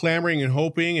clamoring and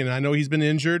hoping, and I know he's been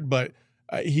injured, but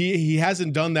he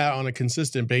hasn't done that on a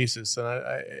consistent basis.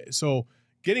 And so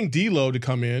getting D'Lo to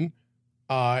come in,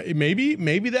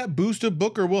 maybe that boost of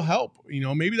Booker will help. You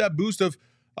know, maybe that boost of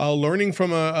learning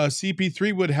from a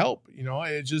CP3 would help. You know,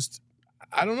 I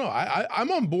don't know. I'm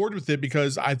on board with it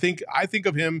because I think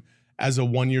of him as a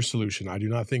one-year solution. I do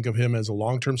not think of him as a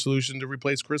long-term solution to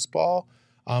replace Chris Paul.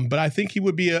 But I think he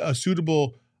would be a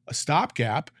suitable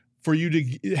stopgap for you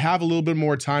to have a little bit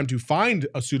more time to find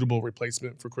a suitable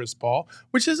replacement for Chris Paul,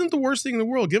 which isn't the worst thing in the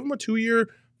world. Give him a 2-year,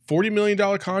 $40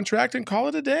 million contract and call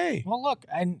it a day. Well, look,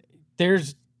 and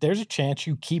there's a chance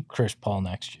you keep Chris Paul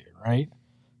next year, right?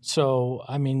 So,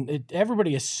 I mean,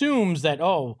 everybody assumes that,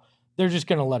 they're just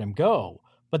going to let him go.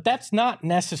 But that's not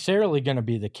necessarily going to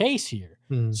be the case here.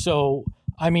 So,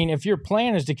 I mean, if your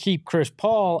plan is to keep Chris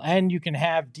Paul and you can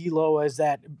have D'Lo as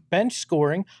that bench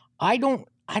scoring, I don't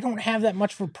have that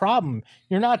much of a problem.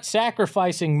 You're not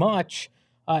sacrificing much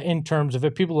in terms of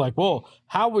it. People are like, well,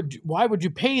 why would you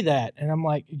pay that? And I'm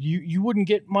like, you wouldn't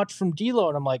get much from D'Lo.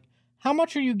 And I'm like, how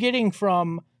much are you getting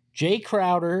from Jay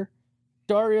Crowder,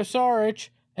 Dario Saric,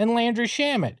 and Landry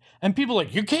Shamet? And people are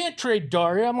like, you can't trade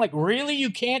Dario. I'm like, really? You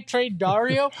can't trade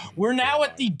Dario? We're now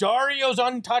at the Dario's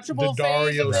untouchable The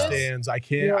phase Dario of this? stands. I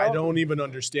can't. I don't even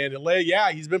understand it.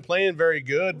 Yeah, he's been playing very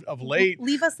good of late.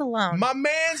 Leave us alone. My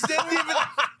man's didn't even.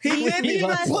 He didn't Leave even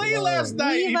us play alone. last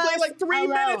night. Leave He played us like 3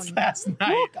 minutes alone. last night.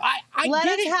 Look, I Let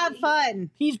get us it. have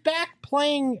fun. He's back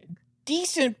playing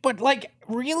decent, but like,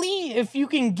 really? If you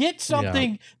can get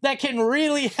something that can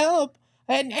really help,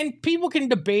 and people can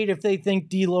debate if they think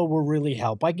D'Lo will really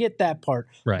help. I get that part.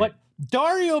 Right. But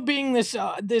Dario being this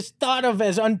thought of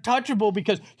as untouchable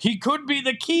because he could be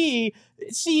the key,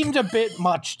 it seems a bit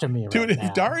much to me Dude, right now.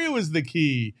 if Dario is the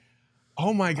key,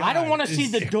 oh my God. I don't want to see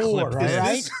the door, all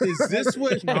right? Is this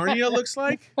what Narnia looks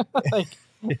like?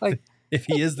 like If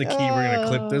he is the key, we're going to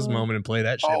clip this moment and play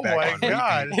that shit Oh back my on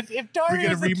God. repeat. if Dario We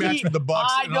get a is the rematch key, with the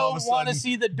Bucks, I and all of a don't want to sudden,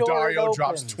 see the door. Dario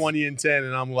drops opens. 20 and 10,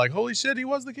 and I'm like, holy shit, he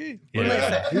was the key.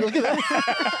 Yeah.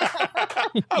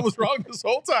 I was wrong this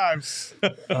whole time.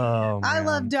 Oh, I man.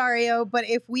 love Dario, but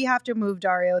if we have to move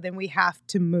Dario, then we have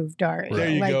to move Dario. There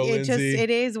you like go, it Lindsay. it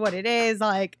is what it is.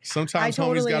 Like Sometimes I homies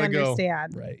totally gotta go.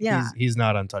 understand. Right. Yeah. He's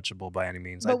not untouchable by any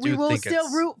means. I But do we will think still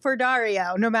it's- root for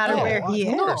Dario no matter where he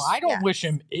is. No, I don't Yeah. wish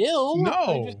him ill.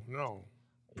 No.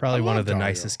 Probably I one love of the Dario.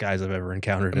 nicest guys I've ever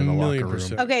encountered in A a locker million room.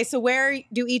 percent. Okay, so where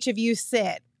do each of you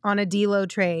sit on a D'Lo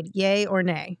trade? Yay or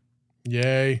nay?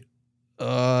 Yay.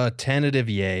 Tentative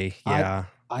yay. Yeah.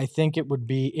 I think it would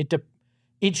be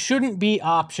it shouldn't be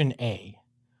option A.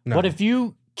 No. But if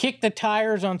you kick the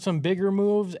tires on some bigger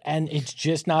moves and it's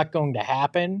just not going to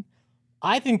happen,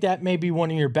 I think that may be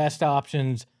one of your best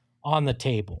options on the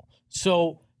table.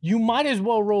 So you might as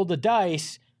well roll the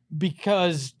dice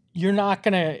because you're not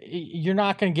gonna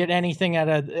get anything out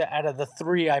of the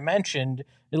three I mentioned,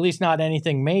 at least not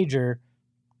anything major.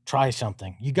 Try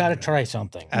something. You got to try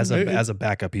something. As a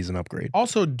backup, he's an upgrade.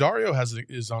 Also, Dario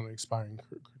is on an expiring,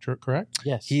 correct?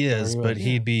 Yes, He is, Dario but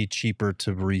he'd be cheaper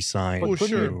to re-sign. But couldn't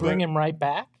you sure, bring him right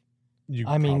back? You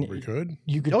I mean, probably could.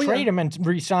 You could trade him and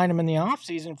re-sign him in the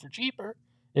offseason for cheaper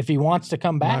if he wants to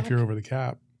come back. Not if you're over the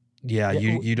cap. Yeah,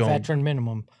 you don't. Veteran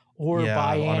minimum or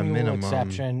biannual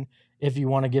exception if you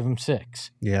want to give him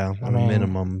 6. Yeah, on a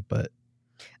minimum, but.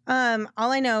 All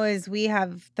I know is we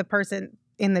have the person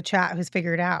in the chat who's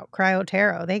figured out Cryo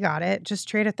Tarot. They got it. Just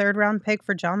trade a 3rd round pick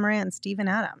for John Morant and Steven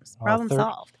Adams. Problem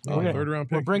solved. Third round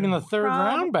pick. We're bringing the 3rd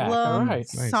round back. All right.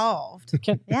 Solved.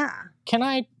 Can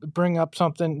I bring up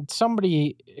something?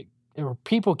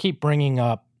 People keep bringing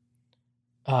up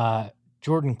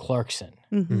Jordan Clarkson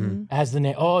as the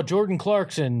name. Oh, Jordan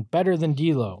Clarkson, better than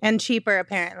D'Lo. And cheaper,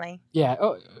 apparently. Yeah.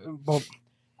 Oh, well,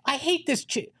 I hate this.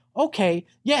 Okay,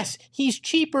 yes, he's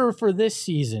cheaper for this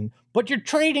season, but you're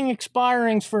trading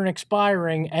expirings for an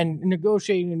expiring and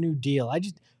negotiating a new deal.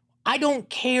 I don't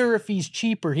care if he's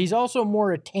cheaper. He's also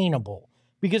more attainable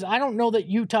because I don't know that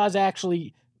Utah's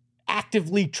actually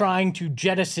actively trying to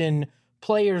jettison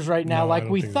players right now like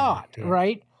we thought,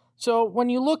 right? So when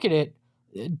you look at it,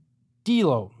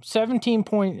 D'Lo,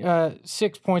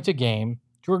 17.6 points a game.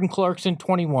 Jordan Clarkson,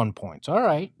 21 points. All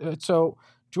right, so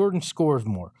Jordan scores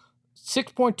more.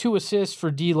 6.2 assists for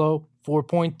D'Lo,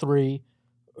 4.3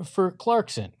 for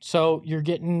Clarkson. So you're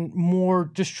getting more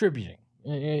distributing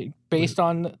based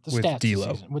on the stats D'Lo.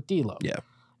 this season, with D'Lo.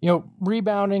 Yeah.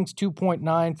 Rebounding's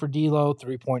 2.9 for D'Lo,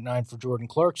 3.9 for Jordan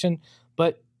Clarkson.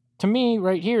 But to me,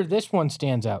 right here, this one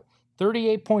stands out.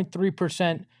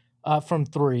 38.3% from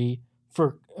 3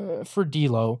 for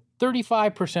D'Lo,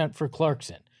 35% for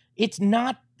Clarkson.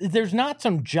 There's not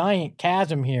some giant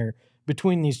chasm here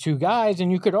between these two guys,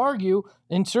 and you could argue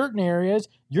in certain areas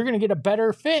you're going to get a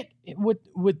better fit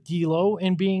with D'Lo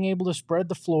and being able to spread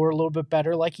the floor a little bit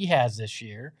better like he has this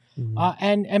year,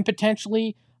 and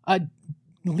potentially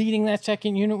leading that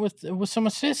second unit with some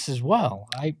assists as well.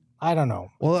 I don't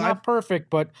know. Well, it's not perfect,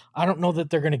 but I don't know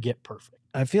that they're going to get perfect.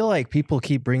 I feel like people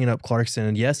keep bringing up Clarkson,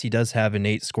 and yes, he does have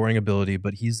innate scoring ability,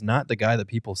 but he's not the guy that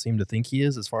people seem to think he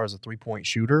is as far as a three-point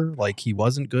shooter. Like, he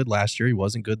wasn't good last year. He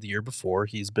wasn't good the year before.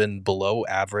 He's been below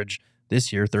average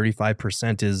this year.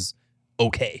 35% is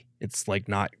okay. It's, like,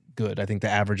 not good. I think the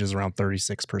average is around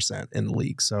 36% in the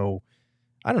league. So,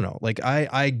 I don't know. Like,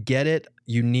 I get it.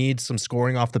 You need some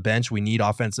scoring off the bench. We need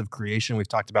offensive creation. We've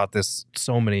talked about this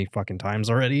so many fucking times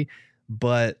already,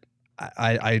 but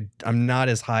I'm not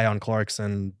as high on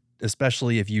Clarkson,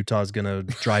 especially if Utah's going to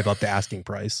drive up the asking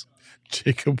price.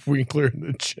 Jacob Winkler in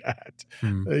the chat.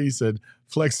 He said,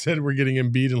 Flex said we're getting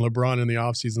Embiid and LeBron in the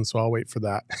offseason, so I'll wait for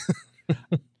that.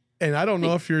 And I don't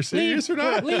know if you're serious or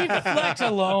not. Leave Flex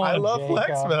alone. I love Jacob.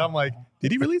 Flex, but I'm like,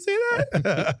 did he really say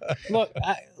that?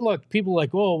 Look, people are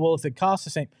like, oh, well, if it costs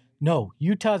the same. No,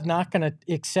 Utah's not going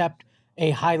to accept a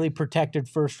highly protected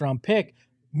first-round pick.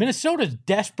 Minnesota's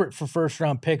desperate for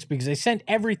first-round picks because they sent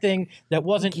everything that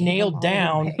wasn't nailed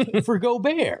down for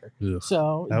Gobert. Ugh.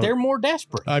 So they're more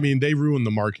desperate. I mean, they ruined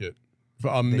the market.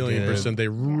 A million percent. They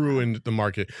ruined the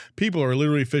market. People are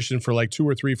literally fishing for like 2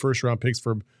 or 3 first-round picks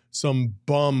for some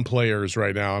bum players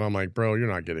right now. And I'm like, bro, you're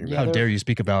not getting that. How dare you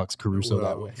speak of Alex Caruso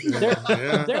that way?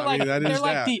 They're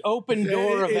like the open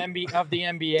door of the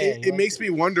NBA. It makes me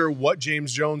wonder what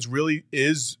James Jones really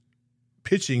is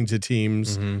pitching to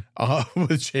teams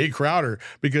with Jay Crowder,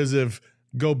 because if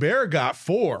Gobert got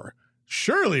 4,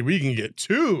 surely we can get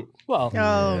 2. Well,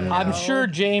 I'm sure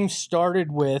James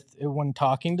started with, when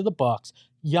talking to the Bucks,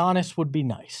 Giannis would be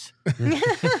nice.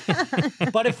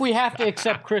 But if we have to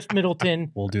accept Chris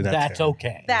Middleton, we'll do that. That's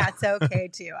okay. That's okay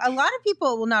too. A lot of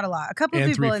people, well, not a lot, a couple of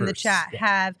people in the chat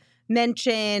have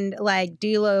mentioned like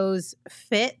D'Lo's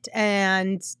fit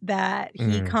and that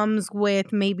he comes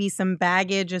with maybe some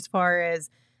baggage as far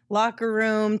as locker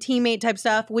room, teammate type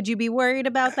stuff. Would you be worried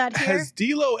about that here? Has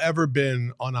D'Lo ever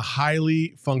been on a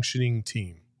highly functioning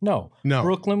team? No.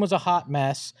 Brooklyn was a hot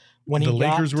mess. When the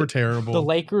Lakers were terrible. The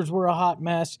Lakers were a hot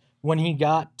mess. When he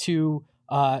got to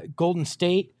Golden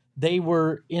State, they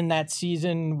were in that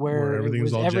season where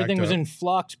everything was in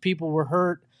flux. People were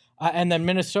hurt. And then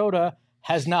Minnesota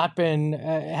has not been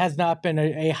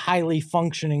a highly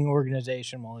functioning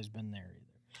organization while he's been there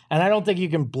either. And I don't think you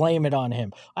can blame it on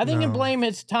him. I think you can blame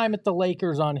his time at the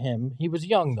Lakers on him. He was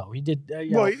young, though. He did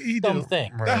dumb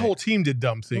thing. That whole team did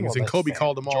dumb things, and Kobe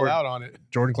called them all out on it.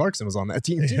 Jordan Clarkson was on that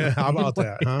team, too. Yeah, how about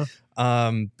that, huh?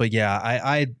 But yeah,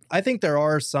 I think there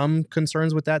are some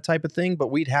concerns with that type of thing, but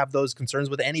we'd have those concerns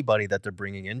with anybody that they're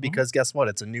bringing in because guess what?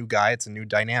 It's a new guy. It's a new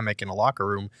dynamic in a locker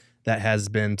room that has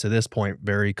been, to this point,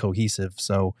 very cohesive.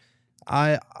 So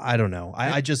I don't know.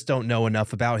 I just don't know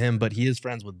enough about him, but he is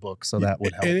friends with Book, so that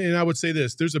would help. And I would say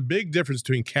this. There's a big difference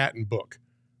between Cat and Book.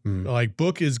 Like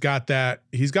Book he's got that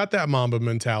Mamba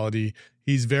mentality.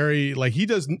 He's very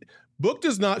Book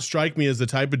does not strike me as the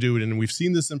type of dude, and we've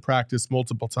seen this in practice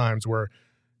multiple times where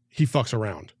he fucks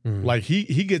around. Like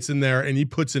he gets in there and he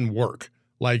puts in work.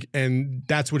 And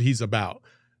that's what he's about.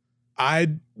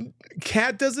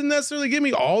 Cat doesn't necessarily give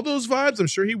me all those vibes. I'm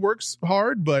sure he works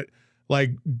hard, but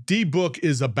D Book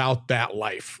is about that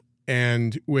life.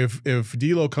 And if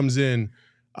D'Lo comes in,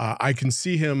 I can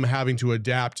see him having to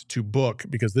adapt to Book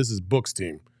because this is Book's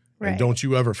team. Right. And don't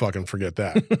you ever fucking forget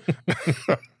that.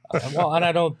 And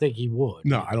I don't think he would.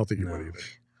 No, I don't think he would either.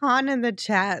 Han in the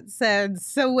chat said,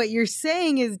 so what you're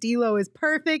saying is D'Lo is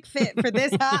perfect fit for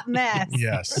this hot mess.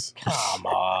 Yes. Come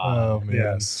on. Oh, man.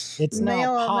 Yes. It's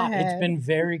Nail not on hot. the head. It's been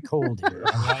very cold here.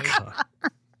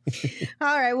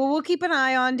 All right. Well, we'll keep an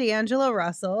eye on D'Angelo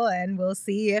Russell, and we'll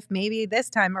see if maybe this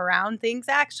time around things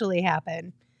actually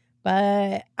happen.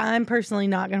 But I'm personally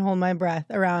not going to hold my breath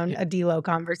around a D'Lo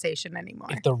conversation anymore.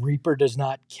 If the Reaper does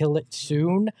not kill it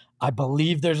soon, I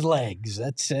believe there's legs.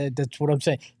 That's what I'm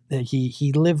saying.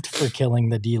 He lived for killing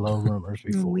the D'Lo rumors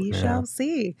before. We shall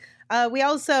see. We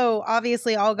also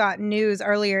obviously all got news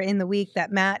earlier in the week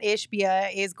that Matt Ishbia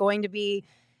is going to be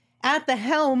at the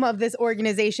helm of this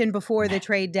organization before the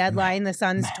trade deadline. The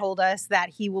Suns told us that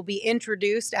he will be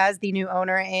introduced as the new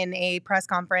owner in a press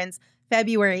conference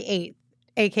February 8th,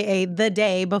 a.k.a. the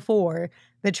day before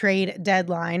the trade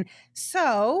deadline.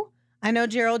 So I know,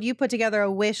 Gerald, you put together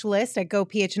a wish list at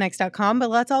gophnx.com, but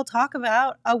let's all talk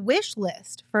about a wish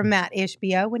list for Matt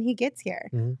Ishbia when he gets here.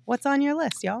 What's on your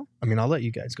list, y'all? I mean, I'll let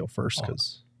you guys go first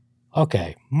because...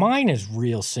 Okay. Mine is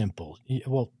real simple.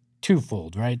 Well,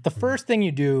 twofold, right? The first thing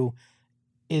you do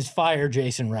is fire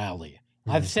Jason Rowley.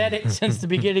 I've said it since the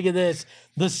beginning of this.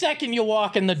 The second you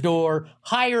walk in the door,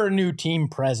 hire a new team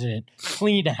president,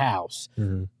 clean house.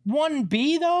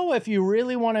 1B, though, if you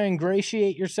really want to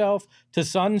ingratiate yourself to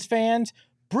Suns fans,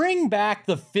 bring back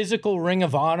the physical Ring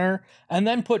of Honor and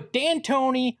then put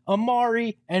D'Antoni,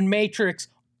 Amari, and Matrix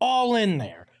all in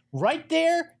there. Right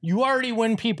there, you already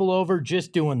win people over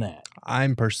just doing that.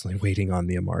 I'm personally waiting on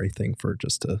the Amari thing for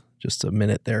just a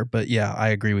minute there. But yeah, I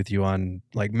agree with you on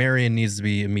Marion needs to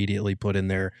be immediately put in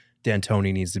there.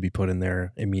 D'Antoni needs to be put in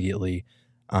there immediately.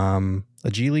 A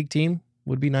G League team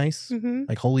would be nice.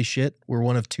 Holy shit, we're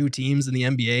one of 2 teams in the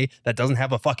NBA that doesn't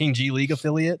have a fucking G League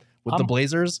affiliate with the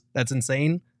Blazers. That's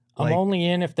insane. I'm only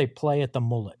in if they play at the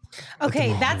Mullet.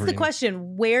 Okay, that's the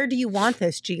question. Where do you want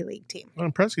this G League team?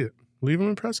 On Prescott. Leave him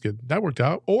in Prescott. That worked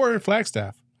out. Or in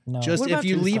Flagstaff. No. Just if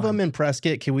you leave them in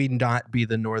Prescott, can we not be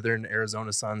the Northern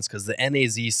Arizona Suns? Because the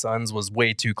NAZ Suns was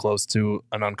way too close to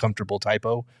an uncomfortable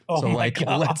typo. Oh, so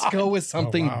let's go with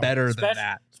something better than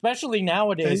that. Especially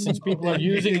nowadays, since people are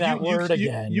using that word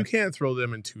again. You can't throw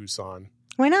them in Tucson.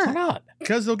 Why not? Why not?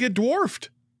 Because they'll get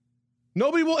dwarfed.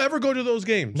 Nobody will ever go to those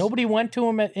games. Nobody went to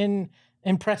them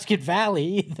in Prescott Valley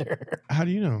either. How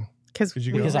do you know?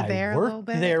 Because I worked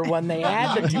there when they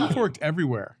had the team. You've worked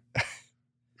everywhere.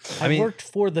 I worked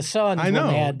for the Suns when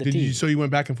they had the team. So you went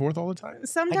back and forth all the time?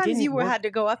 Sometimes you had to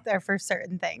go up there for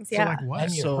certain things. So Yeah. what?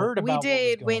 And you heard about we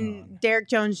did when Derek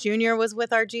Jones Jr. was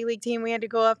with our G League team. We had to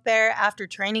go up there after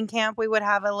training camp. We would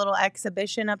have a little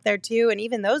exhibition up there too, and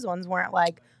even those ones weren't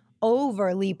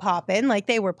overly popping.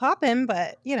 They were popping,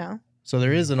 but So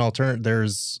there is an alternative.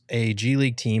 There's a G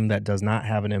League team that does not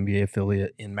have an NBA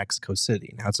affiliate in Mexico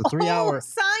City. Now it's a 3-hour.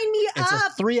 Sign me It's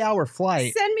up. a 3-hour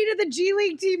flight. Send me to the G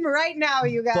League team right now,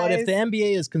 you guys. But if the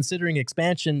NBA is considering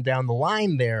expansion down the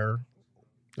line there,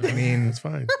 I mean, it's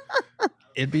fine.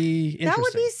 It'd be interesting. That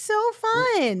would be so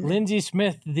fun. Lindsey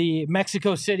Smith, the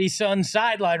Mexico City Sun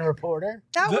sideline reporter.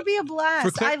 That would be a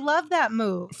blast. I love that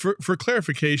move. For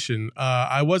clarification,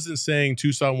 I wasn't saying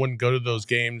Tucson wouldn't go to those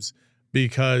games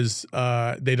because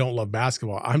they don't love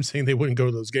basketball. I'm saying they wouldn't go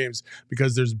to those games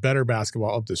because there's better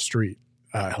basketball up the street.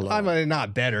 Hello. I mean,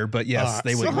 not better, but yes,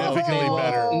 they would significantly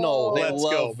better. No, they Let's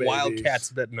love go, baby. Wildcats.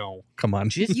 That no, come on.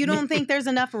 You don't think there's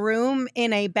enough room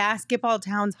in a basketball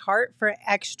town's heart for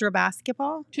extra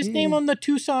basketball? Just name them the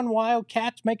Tucson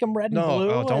Wildcats, make them red and blue.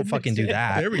 No, don't and fucking do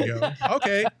that. There we go.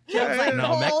 Okay. like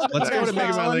No, cold, let's go to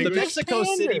there's Mexico. The fun. Mexico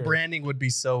City Standard. branding would be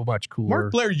so much cooler.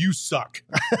 Mark Blair, you suck.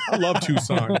 I love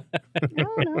Tucson.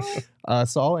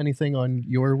 Saul, anything on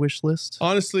your wish list?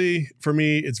 Honestly, for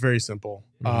me, it's very simple.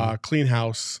 Clean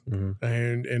house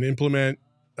and implement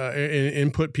and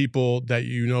input people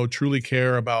that truly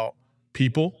care about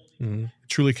people,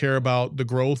 truly care about the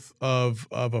growth of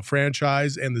a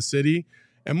franchise and the city.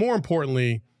 And more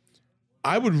importantly,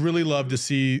 I would really love to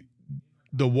see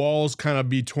the walls kind of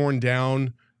be torn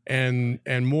down and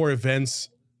more events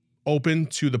open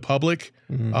to the public.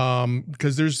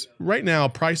 Because there's right now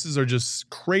prices are just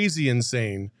crazy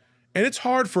insane. And it's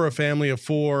hard for a family of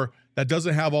 4 that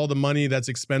doesn't have all the money that's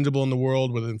expendable in the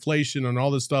world with inflation and all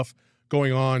this stuff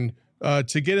going on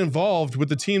to get involved with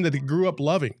the team that they grew up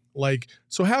loving.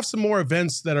 So have some more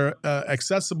events that are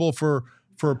accessible for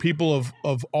people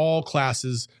of all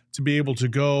classes to be able to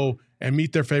go and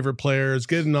meet their favorite players,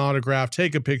 get an autograph,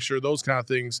 take a picture, those kind of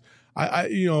things. I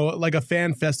like a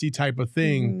fan festy type of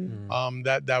thing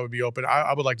that would be open.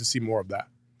 I would like to see more of that.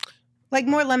 Like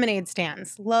more lemonade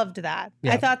stands. Loved that.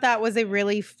 Yeah. I thought that was a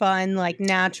really fun,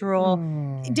 natural.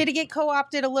 Did it get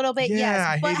co-opted a little bit? Yeah, yes.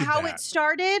 I But hated how that. it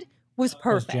started was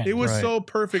perfect. It was Right. so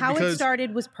perfect How because it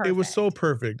started was perfect. it was so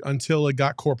perfect until it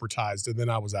got corporatized, and then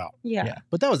I was out. Yeah.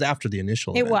 But that was after the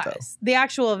initial It event, was. The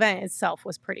actual event itself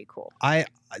was pretty cool. I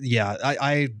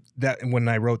that when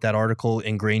I wrote that article,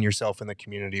 ingrain yourself in the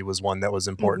community was one that was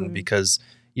important because,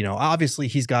 obviously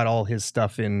he's got all his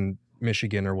stuff in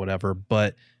Michigan or whatever,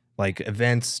 but like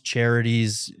events,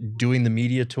 charities, doing the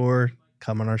media tour,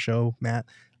 come on our show, Matt.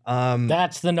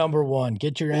 That's the number one.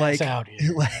 Get your ass out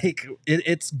here.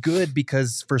 It's good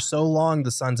because for so long the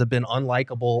Suns have been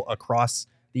unlikable across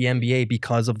the NBA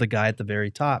because of the guy at the very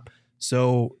top.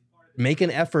 So make an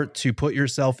effort to put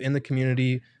yourself in the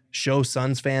community, show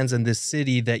Suns fans in this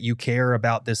city that you care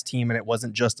about this team and it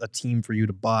wasn't just a team for you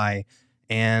to buy,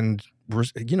 and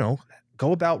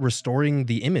go about restoring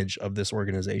the image of this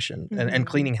organization. And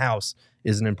cleaning house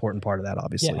is an important part of that,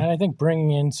 obviously. Yeah, and I think bringing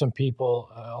in some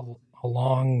people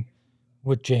along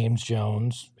with James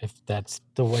Jones, if that's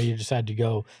the way you decide to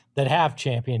go, that have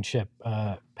championship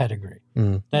pedigree,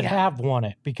 that have won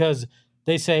it, because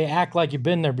they say act like you've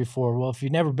been there before. Well, if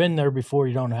you've never been there before,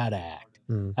 you don't know how to act.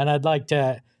 And I'd like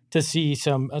to see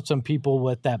some people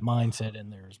with that mindset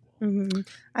in there as well.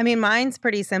 I mean, mine's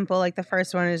pretty simple. Like the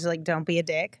first one is don't be a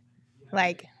dick.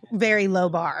 Very low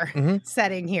bar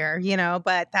setting here,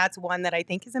 but that's one that I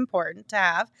think is important to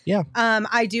have. Yeah.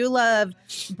 I do love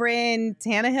Bryn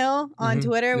Tannehill on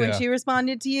Twitter when she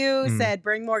responded to you, said,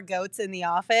 bring more goats in the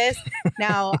office.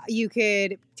 Now, you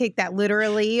could take that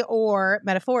literally or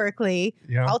metaphorically.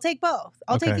 Yeah. I'll take both.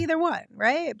 I'll take either one,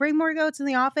 right? Bring more goats in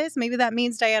the office. Maybe that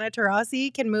means Diana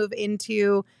Taurasi can move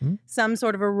into some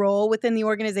sort of a role within the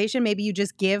organization. Maybe you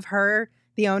just give her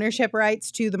the ownership rights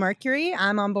to the Mercury.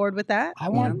 I'm on board with that. I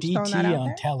want DT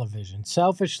on television.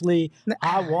 Selfishly,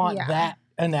 I want that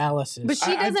analysis. But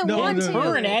she doesn't want to.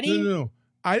 Her and Eddie? No.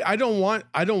 I don't want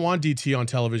DT on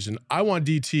television. I want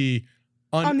DT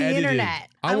unedited. On the internet.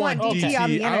 I want DT on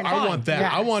the internet. I want that.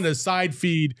 Yes. I want a side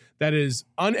feed that is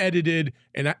unedited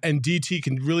and DT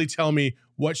can really tell me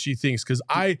what she thinks, because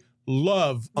I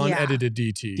love unedited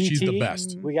DT. She's the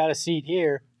best. We got a seat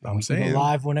here. I'm saying. Go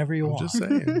live whenever you I'm want. just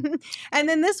saying. And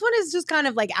then this one is just kind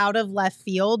of out of left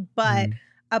field, but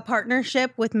a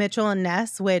partnership with Mitchell and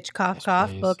Ness, which Cough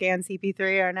Book and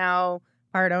CP3 are now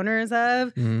part owners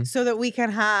of, so that we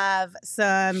can have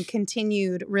some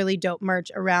continued really dope merch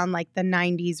around the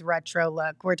 90s retro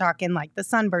look. We're talking the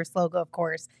Sunburst logo, of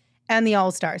course, and the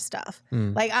All-Star stuff.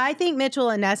 I think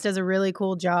Mitchell and Ness does a really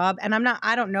cool job, and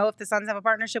I don't know if the Suns have a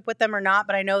partnership with them or not,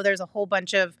 but I know there's a whole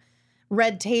bunch of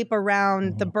red tape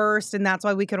around the burst, and that's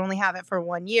why we could only have it for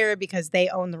 1 year, because they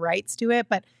own the rights to it.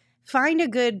 But find a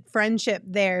good friendship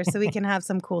there so we can have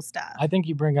some cool stuff. I think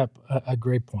you bring up a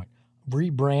great point.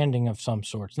 Rebranding of some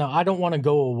sorts. Now, I don't want to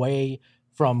go away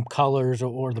from colors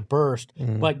or the burst,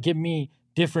 but give me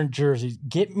different jerseys.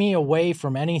 Get me away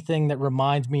from anything that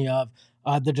reminds me of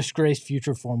the disgraced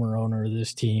future former owner of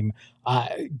this team.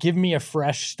 Give me a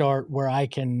fresh start where I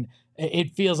can...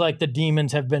 It feels like the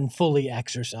demons have been fully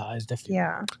exercised.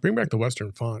 Bring back the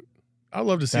Western font. I'd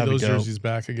love to see those jerseys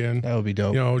back again. That would be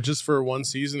dope. Just for 1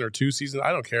 season or 2 seasons.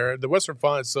 I don't care. The Western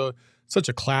font is such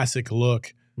a classic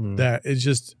look that it's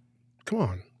just, come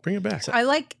on, bring it back. I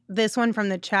like this one from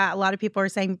the chat. A lot of people are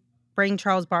saying bring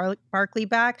Charles Barkley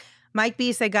back. Mike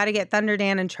B said, got to get Thunder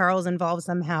Dan and Charles involved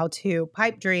somehow too.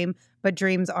 Pipe dream, but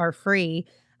dreams are free.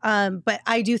 But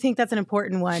I do think that's an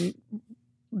important one.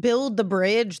 Build the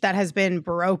bridge that has been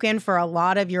broken for a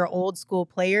lot of your old school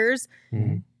players.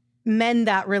 Mm-hmm. Mend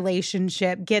that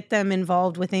relationship, get them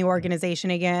involved with the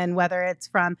organization again, whether it's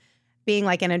from being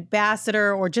like an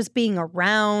ambassador or just being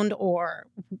around or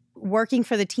working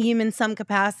for the team in some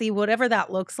capacity, whatever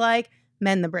that looks like,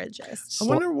 mend the bridges. I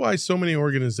wonder why so many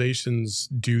organizations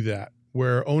do that,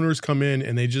 where owners come in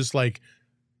and they just like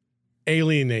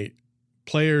alienate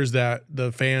players that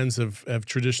the fans have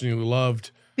traditionally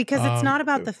loved. Because it's not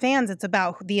about the fans, it's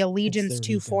about the allegiance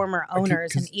to former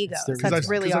owners and egos. That's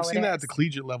really all it is. I've seen that at the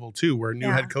collegiate level too, where new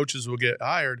head coaches will get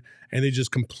hired and they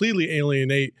just completely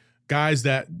alienate guys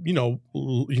that,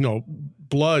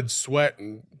 blood, sweat,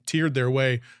 and teared their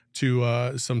way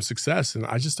to some success. And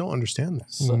I just don't understand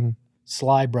that. So,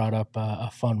 Sly brought up a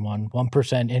fun one,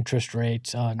 1% interest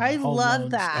rates on I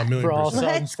love that. For all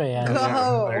Suns fans.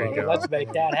 Go. There you go. Let's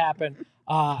make that happen.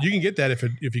 You can get that if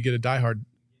you get a diehard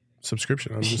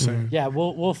subscription. I'm just saying. Yeah,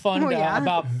 we'll fund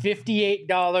about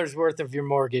 $58 worth of your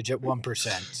mortgage at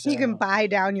 1%. So. You can buy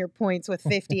down your points with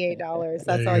 $58.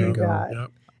 That's all you got.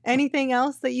 Yep. Anything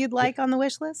else that you'd like on the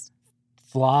wish list?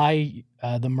 Fly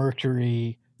the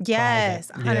Mercury.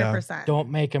 Yes, 100%. Yeah. Don't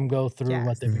make them go through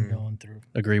what they've been going through.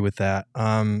 Agree with that.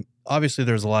 Obviously,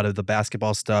 there's a lot of the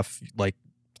basketball stuff, like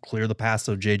clear the path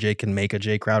so JJ can make a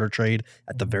Jay Crowder trade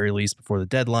at the very least before the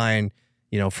deadline.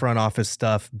 Front office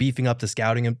stuff, beefing up the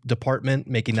scouting department,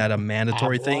 making that a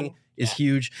mandatory thing is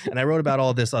huge. And I wrote about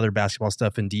all this other basketball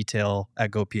stuff in detail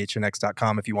at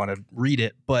gophnx.com if you want to read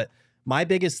it. But my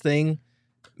biggest thing,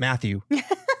 Matthew,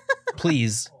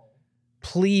 please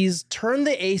turn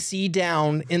the AC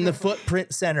down in the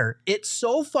Footprint Center. It's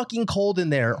so fucking cold in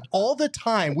there all the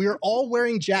time. We are all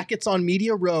wearing jackets on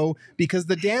Media Row because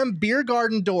the damn beer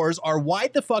garden doors are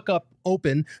wide the fuck up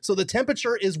open. So the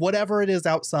temperature is whatever it is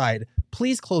outside.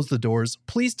 Please close the doors.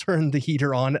 Please turn the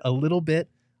heater on a little bit.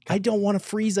 I don't want to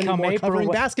freeze anymore covering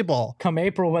basketball. Come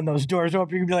April, when those doors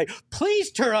open, you're going to be like, please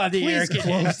turn on the air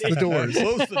conditioning. Close the doors.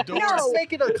 Close the doors. Just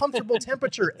make it a comfortable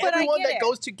temperature. Everyone that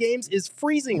goes to games is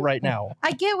freezing right now.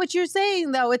 I get what you're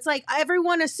saying, though. It's like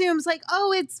everyone assumes, like,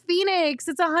 oh, it's Phoenix.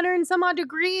 It's 100 and some odd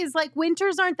degrees. Like,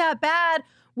 winters aren't that bad.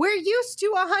 We're used to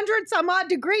 100 some odd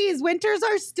degrees. Winters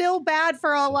are still bad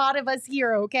for a lot of us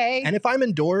here, okay? And if I'm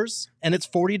indoors and it's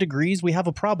 40 degrees, we have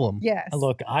a problem. Yes.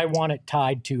 Look, I want it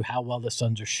tied to how well the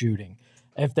Suns are shooting.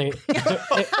 If they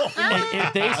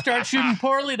start shooting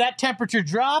poorly, that temperature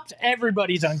drops,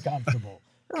 everybody's uncomfortable.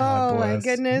 Oh, my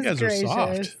goodness gracious. You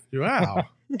guys are soft. Wow.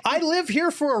 I live here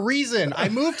for a reason. I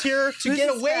moved here to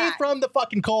get away from the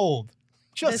fucking cold.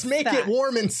 Just make it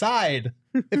warm inside.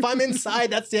 If I'm inside,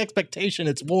 that's the expectation.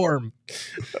 It's warm.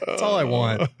 That's all I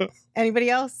want. Anybody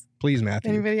else? Please,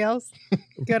 Matthew. Anybody else?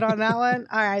 Good on that one?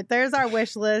 All right, there's our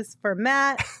wish list for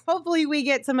Matt. Hopefully we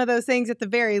get some of those things at the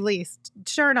very least.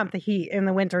 Turn up the heat in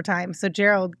the wintertime so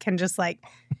Gerald can just like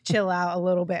chill out a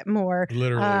little bit more.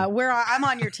 Literally. I'm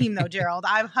on your team though, Gerald.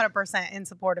 I'm 100% in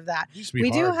support of that.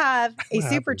 We do have a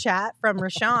super chat from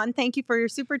Rashawn. Thank you for your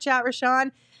super chat,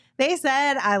 Rashawn. They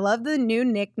said, I love the new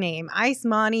nickname, Ice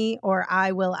Monty or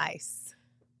I Will Ice.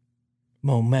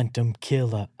 Momentum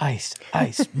killer, ice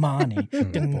money. We're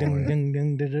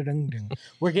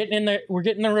getting in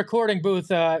the recording booth,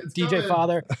 DJ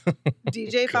Father.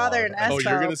 DJ Father and Espo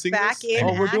you're gonna sing back this? in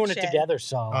we're action. doing it together,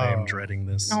 so I am dreading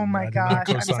this. Oh my gosh,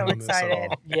 I'm so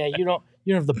excited. Yeah, you don't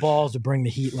have the balls to bring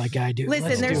the heat like I do.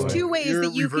 Listen, there's two ways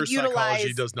that you could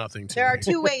utilize. Does nothing to there me. are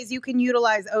two ways you can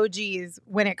utilize OGs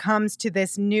when it comes to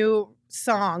this new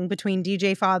song between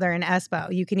DJ Father and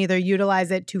Espo. You can either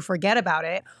utilize it to forget about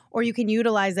it, or you can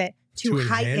utilize it to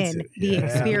heighten the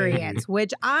experience,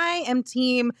 which I am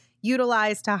team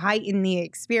utilize to heighten the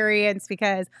experience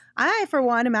because I, for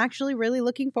one, am actually really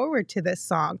looking forward to this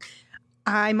song.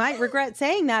 I might regret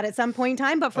saying that at some point in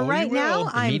time, but for right now,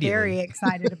 I'm very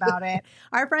excited about it.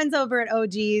 Our friends over at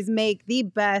OGs make the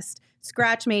best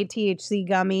scratch-made THC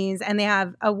gummies, and they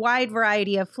have a wide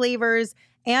variety of flavors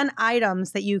and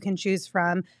items that you can choose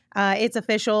from. It's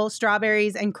official.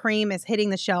 Strawberries and cream is hitting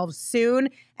the shelves soon.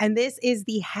 And this is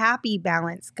the Happy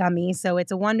Balance gummy. So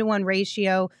it's a 1-to-1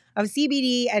 ratio of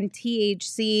CBD and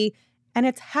THC. And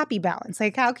it's Happy Balance.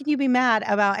 Like, how can you be mad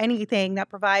about anything that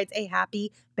provides a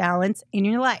happy balance in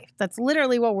your life? That's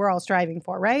literally what we're all striving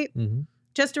for, right? Mm-hmm.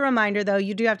 Just a reminder, though,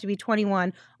 you do have to be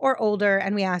 21 or older,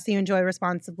 and we ask that you enjoy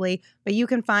responsibly. But you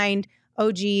can find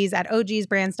OGs at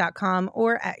ogsbrands.com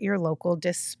or at your local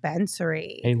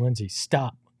dispensary. Hey, Lindsay,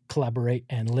 stop, collaborate,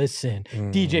 and listen.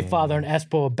 DJ Father and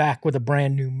Espo are back with a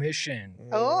brand new mission.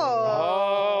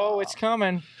 Oh, it's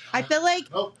coming. I feel like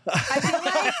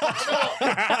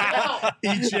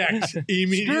Eject.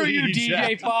 Immediately Screw you,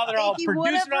 eject. DJ Father. I'll if you would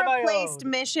produce have it on my replaced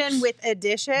own. mission with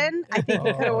addition, I think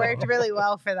it could have worked really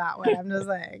well for that one. I'm just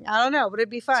saying. I don't know, but it'd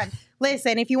be fun.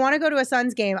 Listen, if you want to go to a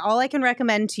Suns game, all I can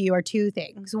recommend to you are two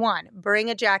things. One,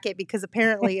 bring a jacket because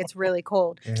apparently it's really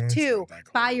cold. Two,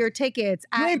 buy your tickets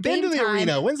at You ain't been to game the time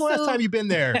arena. When's the last so time you've been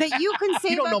there? that you can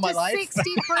save don't know up my to life.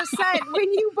 60%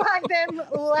 when you buy them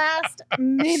last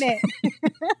minute.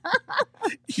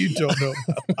 You don't know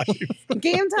my life.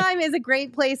 Game Time is a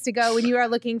great place to go when you are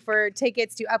looking for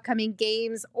tickets to upcoming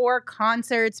games or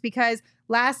concerts because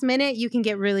last minute you can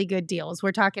get really good deals.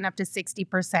 We're talking up to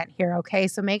 60% here, okay?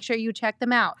 So make sure you check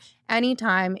them out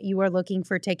anytime you are looking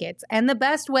for tickets. And the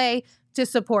best way to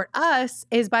support us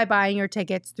is by buying your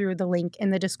tickets through the link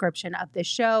in the description of this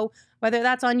show, whether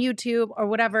that's on YouTube or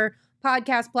whatever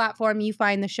podcast platform you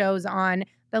find the shows on.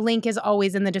 The link is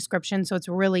always in the description, so it's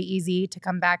really easy to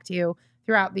come back to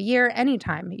throughout the year,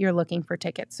 anytime you're looking for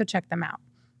tickets. So check them out.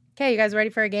 Okay, you guys ready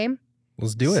for a game?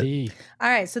 Let's do it. See. All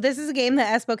right, so this is a game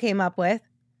that Espo came up with,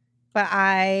 but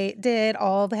I did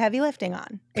all the heavy lifting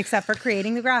on, except for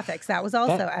creating the graphics. That was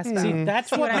also Espo. See, that's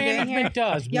See what what I'm doing management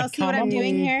does. Y'all see what I'm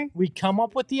doing here? We come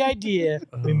up with the idea.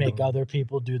 We make other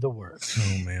people do the work.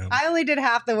 Oh, man. I only did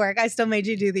half the work. I still made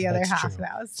you do the other That's half, true.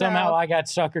 though. So, Somehow I got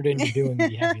suckered into doing the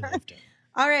heavy lifting.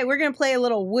 all right, we're going to play a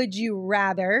little Would You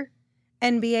Rather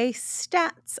NBA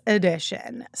Stats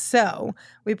Edition. So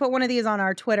we put one of these on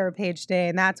our Twitter page today,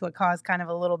 and that's what caused kind of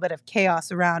a little bit of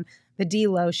chaos around the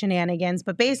D-Lo shenanigans.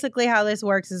 But basically how this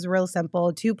works is real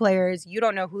simple. Two players, you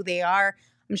don't know who they are.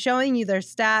 I'm showing you their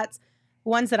stats,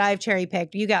 ones that I've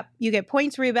cherry-picked. You get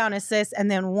points, rebound, assists, and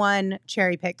then one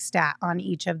cherry-picked stat on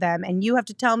each of them. And you have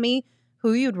to tell me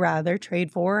who you'd rather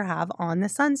trade for or have on the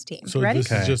Suns team. So Ready?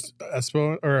 this is just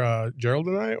Espo or Gerald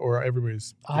and I, or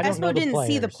everybody's? I don't know Espo the didn't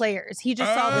see the players. He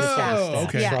just saw the stats.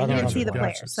 Okay. Yeah, So I he don't didn't know see the the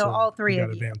players. Gotcha. So all three we of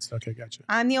got you. advanced. Okay, gotcha.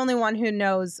 I'm the only one who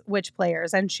knows which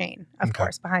players, and Shane, of Okay.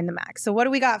 course, behind the Mac. So what do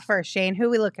we got first, Shane? Who are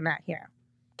we looking at here?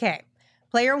 Okay.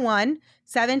 Player 1,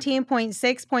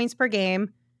 17.6 points per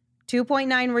game,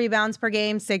 2.9 rebounds per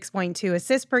game, 6.2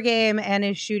 assists per game, and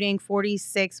is shooting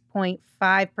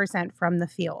 46.5% from the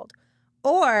field.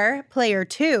 Or player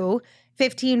 2,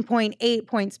 15.8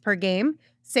 points per game,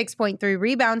 6.3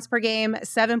 rebounds per game,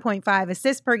 7.5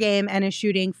 assists per game, and is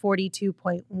shooting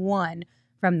 42.1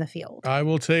 from the field. I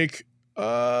will take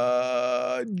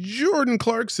Jordan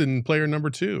Clarkson, player number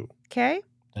 2. Okay.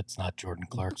 That's not Jordan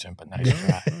Clarkson, but nice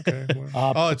try. Okay.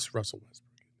 Well. It's Russell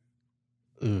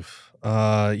Westbrook. Oof.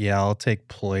 Yeah, I'll take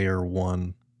player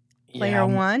 1. Player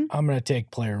 1. I'm going to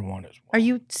take player 1 as well. Are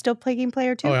you still playing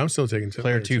player 2? Oh, I'm still taking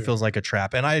Player 2 feels like a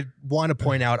trap. And I want to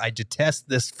point out I detest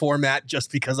this format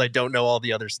just because I don't know all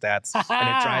the other stats. And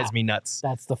it drives me nuts.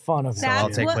 That's the fun of it. So I'll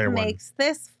That's take what player 1. makes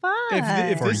this fun.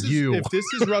 If For this you. if this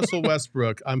is Russell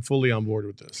Westbrook, I'm fully on board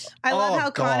with this. I love Oh,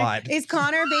 how Connor God. is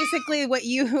Connor basically what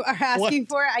you are asking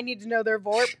for. I need to know their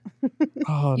VORP.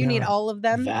 Oh, You need all of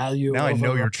them. Value. Now I of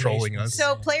know a you're trolling replacement. us.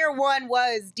 So player 1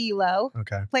 was D'Lo.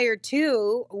 Okay. Player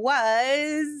 2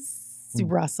 was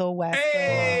Russell Westbrook.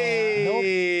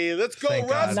 Hey, let's go, Thank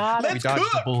Russ. God. Not We Let's dodged the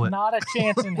cook. bullet. Not a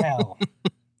chance in hell.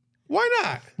 Why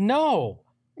not? No.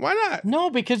 Why not? No,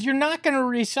 because you're not going to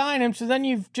re-sign him, so then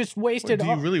you've just wasted Do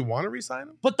you all. really want to resign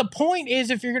him? But the point is,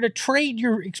 if you're going to trade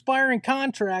your expiring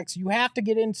contracts, you have to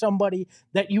get in somebody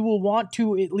that you will want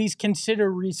to at least consider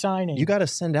re-signing. You got to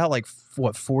send out like,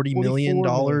 what, $40 million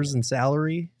in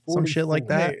salary? Some shit like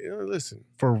 44. that? Hey, listen.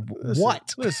 For Listen,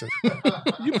 what? Listen,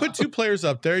 you put 2 players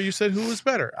up there. You said who was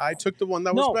better. I took the one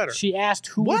that was no, better. she asked,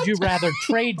 who What? would you rather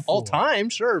trade for? All time,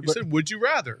 sure. You But said, would you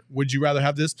rather? Would you rather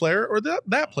have this player or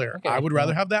that player? Okay, I would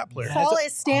rather well, have that player. that's Paul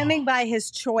is standing by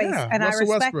his choice, Yeah, and Russell I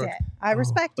respect Westbrook. it. I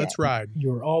respect it. Let's ride.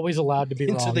 You're always allowed to be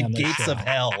into wrong the on this gates show. of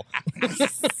hell.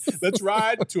 Let's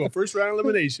ride to a first round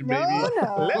elimination, baby.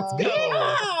 No. Let's go.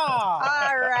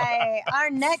 All right.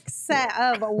 Our next set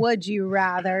of Would You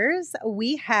Rathers,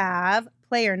 we have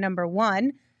player number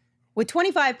 1 with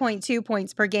 25.2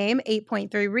 points per game,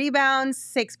 8.3 rebounds,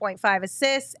 6.5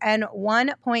 assists, and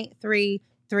 1.3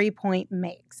 three-point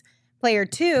makes. Player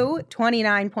 2,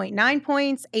 29.9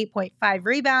 points, 8.5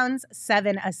 rebounds,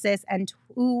 7 assists, and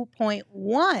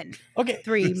 2.1 Okay.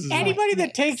 three. Anybody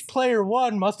that takes player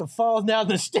 1 must have fallen down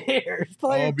the stairs.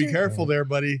 Player Oh, be 2. careful there,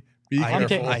 buddy. Be I'm I'm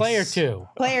careful. taking player 2.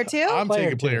 Player 2? I'm Player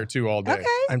taking two. player 2 all day. Okay.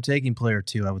 I'm taking player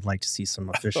 2. I would like to see some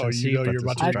efficiency. know but you're this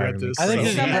about is to driving regret me this. I think this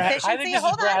is, Some crazy. I think efficiency? this is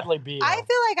Hold on. Bradley Beal. I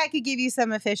feel like I could give you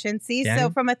some efficiency. Can So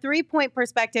you? from a 3-point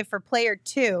perspective for player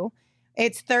 2,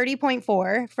 it's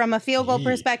 30.4. From a field goal Yee.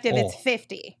 perspective, it's Oh.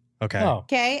 50. Okay. Oh,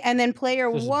 Okay. And then player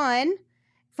This is- 1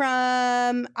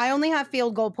 I only have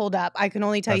field goal pulled up. I can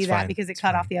only tell you that because it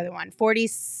cut off the other one.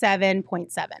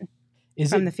 47.7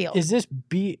 from the field. Is this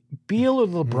Beal or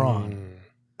LeBron?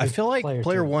 I feel like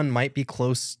player one might be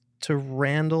close to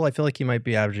Randall. I feel like he might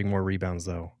be averaging more rebounds,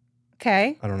 though.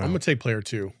 Okay. I don't know. I'm going to take player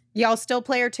two. Y'all still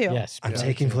player two? Yes. I'm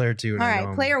taking player two. All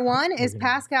right. Player one is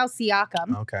Pascal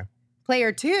Siakam. Okay.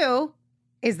 Player two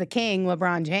is the king,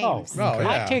 LeBron James. Oh,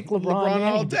 yeah. I take LeBron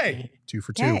all day. 2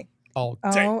 for 2. Okay. All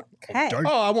day. Okay.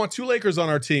 Oh, I want 2 Lakers on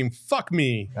our team. Fuck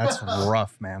me. That's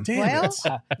rough, man. Damn it.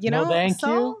 Thank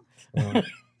you.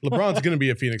 LeBron's going to be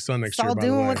a Phoenix Sun next year, by the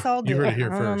doing way. what Saul You heard it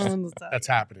doing. here first. That's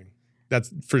happening.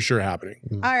 That's for sure happening.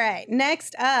 All right.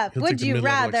 Next up, He'll would take the you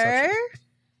mid-level rather exception.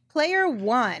 player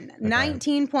one,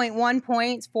 19.1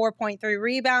 points, 4.3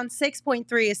 rebounds,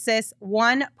 6.3 assists,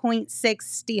 1.6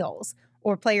 steals,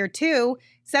 or player two,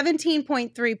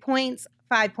 17.3 points,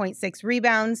 5.6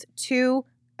 rebounds, 2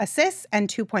 assists, and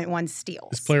 2.1 steals?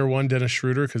 Is player one Dennis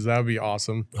Schroeder? Because that would be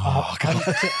awesome. Oh, God.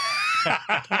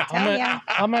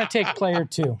 I'm going to take player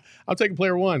two. I'll take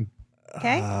player one.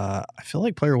 Okay. I feel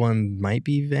like player one might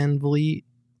be Van Vliet.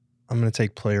 I'm going to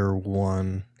take player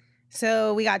one.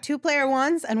 So we got 2 player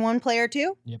ones and 1 player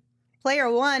two. Yep.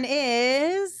 Player one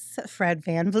is Fred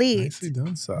VanVleet. Nicely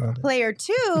done, son. Player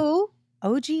two,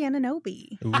 OG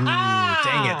Anunoby. Ooh,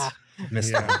 dang it.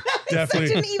 Missed Yeah, that. definitely.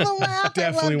 Such an evil laugh.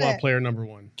 Definitely I love want it. player number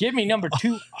one. Give me number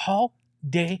 2 all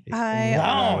day. I I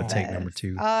love would take this. number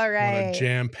 2. All Want right. a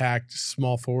jam-packed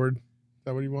small forward? Is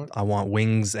that what you want? I want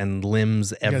wings and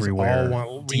limbs guys everywhere. all want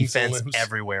wings and Defense limbs.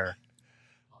 everywhere.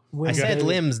 I Wings, said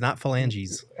limbs, not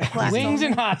phalanges. wings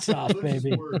and hot sauce,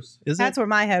 baby. Is That's where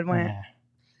my head went.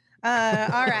 Yeah.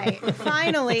 All right.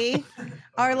 Finally,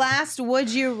 our last would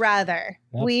you rather.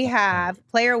 We have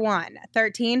player one,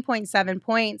 13.7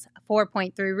 points,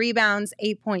 4.3 rebounds,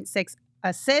 8.6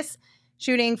 assists,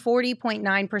 shooting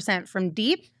 40.9% from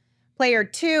deep. Player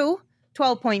two,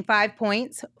 12.5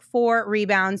 points, 4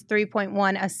 rebounds,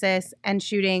 3.1 assists, and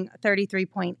shooting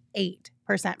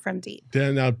 33.8% from deep.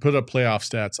 Then I'll put up playoff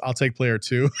stats. I'll take player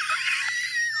two.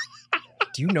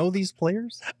 Do you know these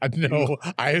players? I know.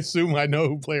 I assume I know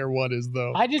who player one is,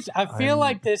 though. I feel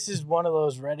like this is one of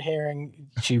those red herring.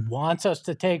 She wants us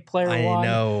to take player one. I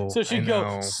know. So she'd I go,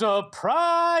 know.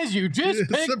 surprise, you just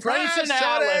picked Surprise, Grayson Shawty.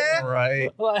 Allen. Right.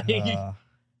 Like,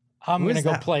 I'm who going to is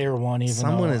go that? player one. Even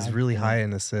Someone though is I- really high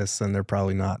in assists, and they're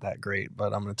probably not that great,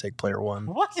 but I'm going to take player one.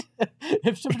 What?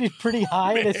 If somebody's pretty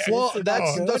high in assists, Well, it's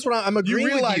that's good? that's what I'm agreeing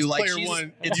with realize you. Like player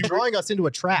one- it's drawing us into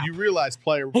a trap. You realize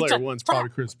player one's probably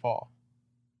Chris Paul.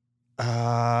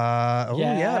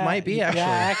 Yeah, it might be actually. Yeah,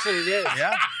 actually it is.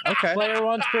 Yeah, okay. Player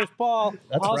one's Chris Paul.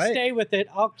 That's I'll right. stay with it.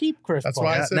 I'll keep Chris That's Paul.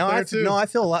 why I Yeah, said no, player two. I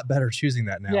feel a lot better choosing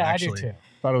that now. Yeah, actually. I do too.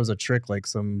 Thought it was a trick, like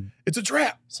some It's a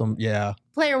trap. yeah.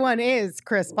 Player one is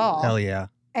Chris Paul. Hell yeah.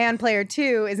 And player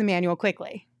two is Emmanuel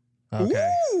Quickly.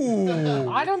 Okay. Ooh.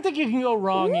 I don't think you can go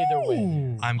wrong either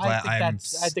way. I'm I glad think I'm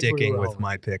that's- I think we're sticking with rolling.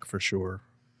 my pick for sure.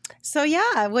 So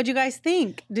yeah, what'd you guys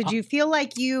think? Did you feel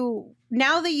like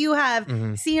now that you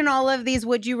have seen all of these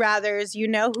would you rathers, you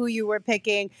know who you were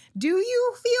picking, do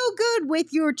you feel good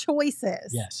with your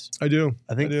choices? Yes. I do.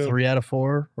 I think 3 out of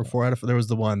 4 or 4 out of 4. There was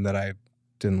the one that I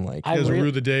didn't like. I You guys re-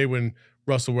 rue the day when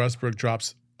Russell Westbrook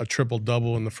drops a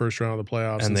triple-double in the first round of the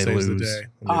playoffs and they saves lose. the day.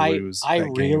 And they I lose that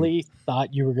game. really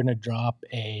thought you were going to drop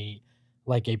a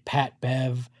Pat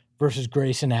Bev versus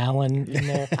Grayson Allen in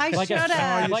there. I like should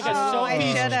have. Like I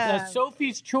should a have.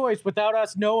 Sophie's choice without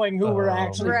us knowing who we're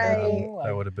actually Right. picking.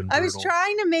 That would have been I brutal. was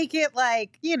trying to make it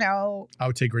like, I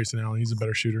would take Grayson Allen. He's a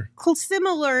better shooter.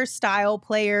 similar style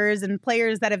players and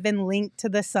players that have been linked to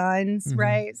the Suns,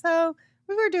 right? So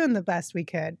we were doing the best we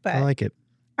could, but I like it.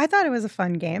 I thought it was a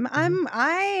fun game.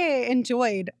 I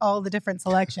enjoyed all the different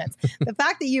selections. The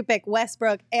fact that you pick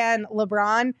Westbrook and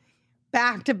LeBron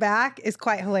back to back is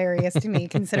quite hilarious to me,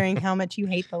 considering how much you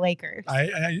hate the Lakers.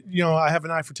 I have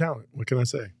an eye for talent. What can I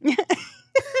say?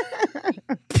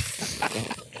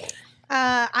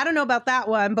 I don't know about that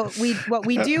one, but what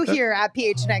we do here at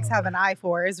PHNX have an eye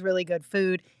for is really good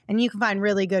food, and you can find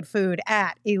really good food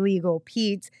at Illegal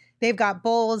Pete's. They've got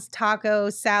bowls,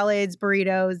 tacos, salads,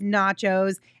 burritos,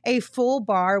 nachos, a full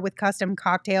bar with custom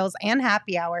cocktails and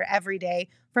happy hour every day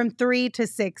from 3 to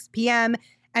 6 p.m.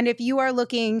 And if you are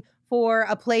looking for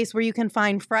a place where you can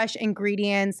find fresh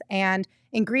ingredients and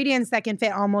ingredients that can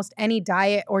fit almost any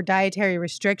diet or dietary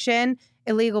restriction,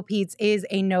 Illegal Pete's is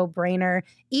a no-brainer.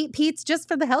 Eat Pete's just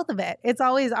for the health of it. It's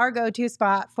always our go-to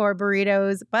spot for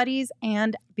burritos, buddies,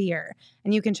 and beer.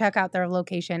 And you can check out their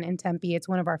location in Tempe. It's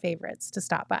one of our favorites to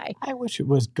stop by. I wish it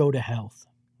was Go to Health,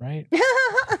 right?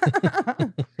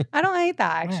 I don't hate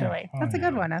that, actually. Yeah. Oh, That's a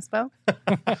good yeah. one, Espo.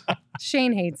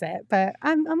 Shane hates it, but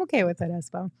I'm okay with it,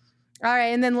 Espo. All right,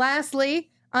 and then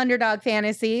lastly, Underdog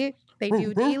Fantasy. They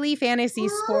do daily fantasy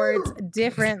sports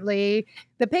differently.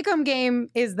 The pick'em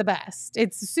game is the best.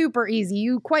 It's super easy.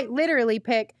 You quite literally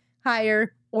pick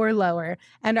higher or lower.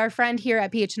 And our friend here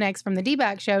at PHNX from the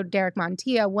D-Back Show, Derek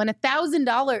Montilla, won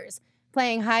 $1,000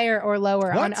 playing higher or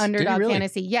lower on Underdog really?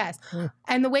 Fantasy. Yes.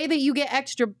 And the way that you get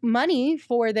extra money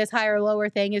for this higher or lower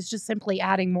thing is just simply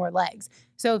adding more legs.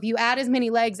 So if you add as many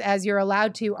legs as you're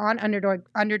allowed to on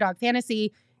Underdog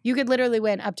Fantasy, you could literally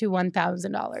win up to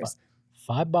 $1,000.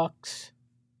 $5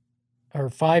 or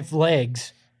 5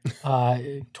 legs,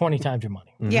 20 times your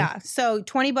money. Mm-hmm. Yeah. So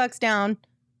 $20 down,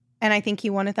 and I think he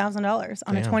won $1,000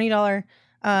 on a $20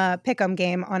 pick'em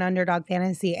game on Underdog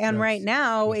Fantasy. And right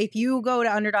now, if you go to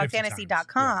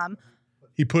underdogfantasy.com,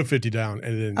 he put 50 down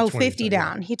and then 20 50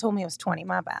 down. He told me it was 20.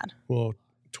 My bad. Well,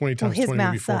 20 times 20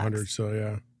 would be 400. Sucks. So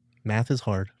yeah, math is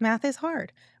hard. Math is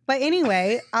hard. But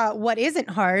anyway, what isn't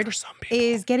hard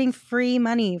is getting free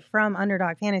money from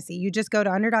Underdog Fantasy. You just go to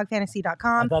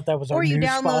underdogfantasy.com. I thought that was our or you new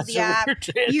download the app.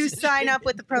 sponsor. You sign up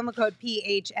with the promo code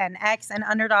PHNX, and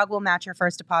Underdog will match your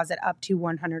first deposit up to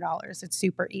 $100. It's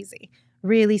super easy.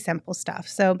 Really simple stuff.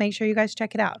 So make sure you guys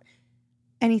check it out.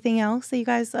 Anything else that you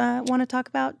guys want to talk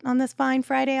about on this fine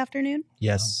Friday afternoon?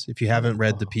 Yes. If you haven't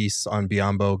read the piece on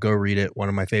Biombo, go read it. One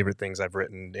of my favorite things I've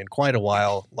written in quite a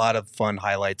while. A lot of fun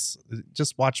highlights.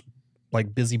 Just watch,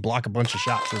 like, Busy block a bunch of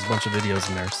shots. There's a bunch of videos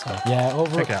in there. So yeah,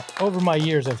 check it out. Over my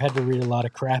years, I've had to read a lot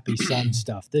of crappy Sun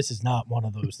stuff. This is not one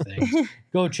of those things.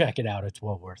 Go check it out. It's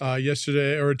well worth it.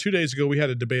 Yesterday or 2 days ago, we had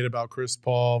a debate about Chris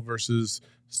Paul versus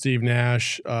Steve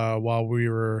Nash while we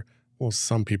were... Well,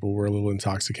 some people were a little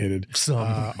intoxicated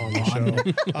on the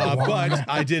show. But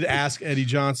I did ask Eddie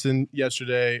Johnson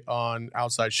yesterday on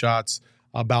Outside Shots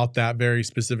about that very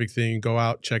specific thing. Go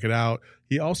out, check it out.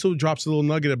 He also drops a little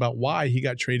nugget about why he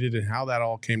got traded and how that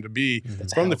all came to be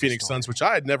from the Phoenix Suns, which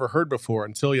I had never heard before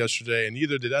until yesterday, and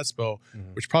neither did Espo,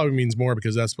 which probably means more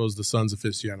because Espo's the Suns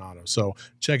aficionado. So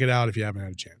check it out if you haven't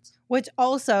had a chance. Which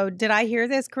also, did I hear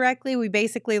this correctly? We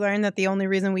basically learned that the only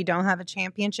reason we don't have a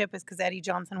championship is because Eddie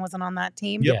Johnson wasn't on that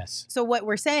team. Yep. Yes. So what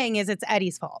we're saying is it's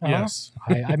Eddie's fault. Yes.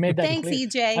 I made that Thanks, clear.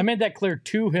 EJ. I made that clear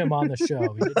to him on the show.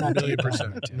 He did not take it on.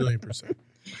 $1,000,000%.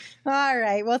 All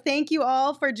right. Well, thank you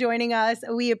all for joining us.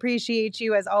 We appreciate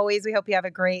you as always. We hope you have a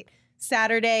great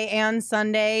Saturday and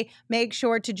Sunday. Make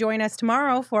sure to join us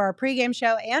tomorrow for our pregame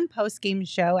show and postgame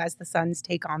show as the Suns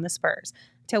take on the Spurs.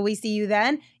 Till we see you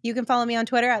then, you can follow me on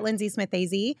Twitter at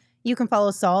LindsaySmithAZ. You can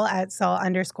follow Saul at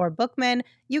Saul_Bookman.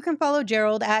 You can follow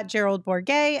Gerald at Gerald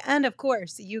Bourget. And of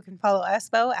course, you can follow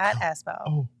Espo at Espo.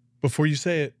 Oh, before you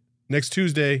say it, next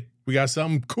Tuesday, we got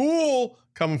something cool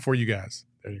coming for you guys.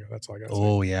 There you go. That's all I got to say.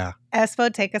 Oh, yeah.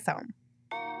 Espo, take us home.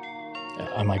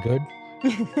 Am I good?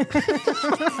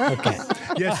 Okay.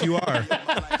 Yes, you are.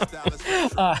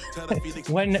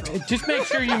 Just make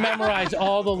sure you memorize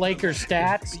all the Lakers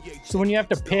stats. So when you have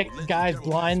to pick guys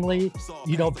blindly,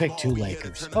 you don't pick 2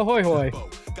 Lakers. Ahoy, hoy.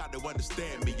 Got to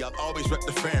understand me, I'll always rep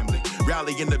the family.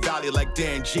 Rally in the valley like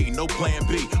Dan G, no plan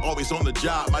B. Always on the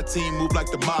job, my team move like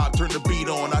the mob. Turn the beat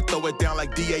on, I throw it down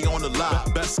like DA on the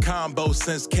live. Best combo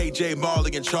since KJ,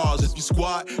 Marley, and Charles. If you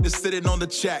squad, just sitting on the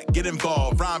chat, get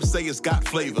involved. Rhymes say it's got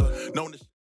flavor. Known to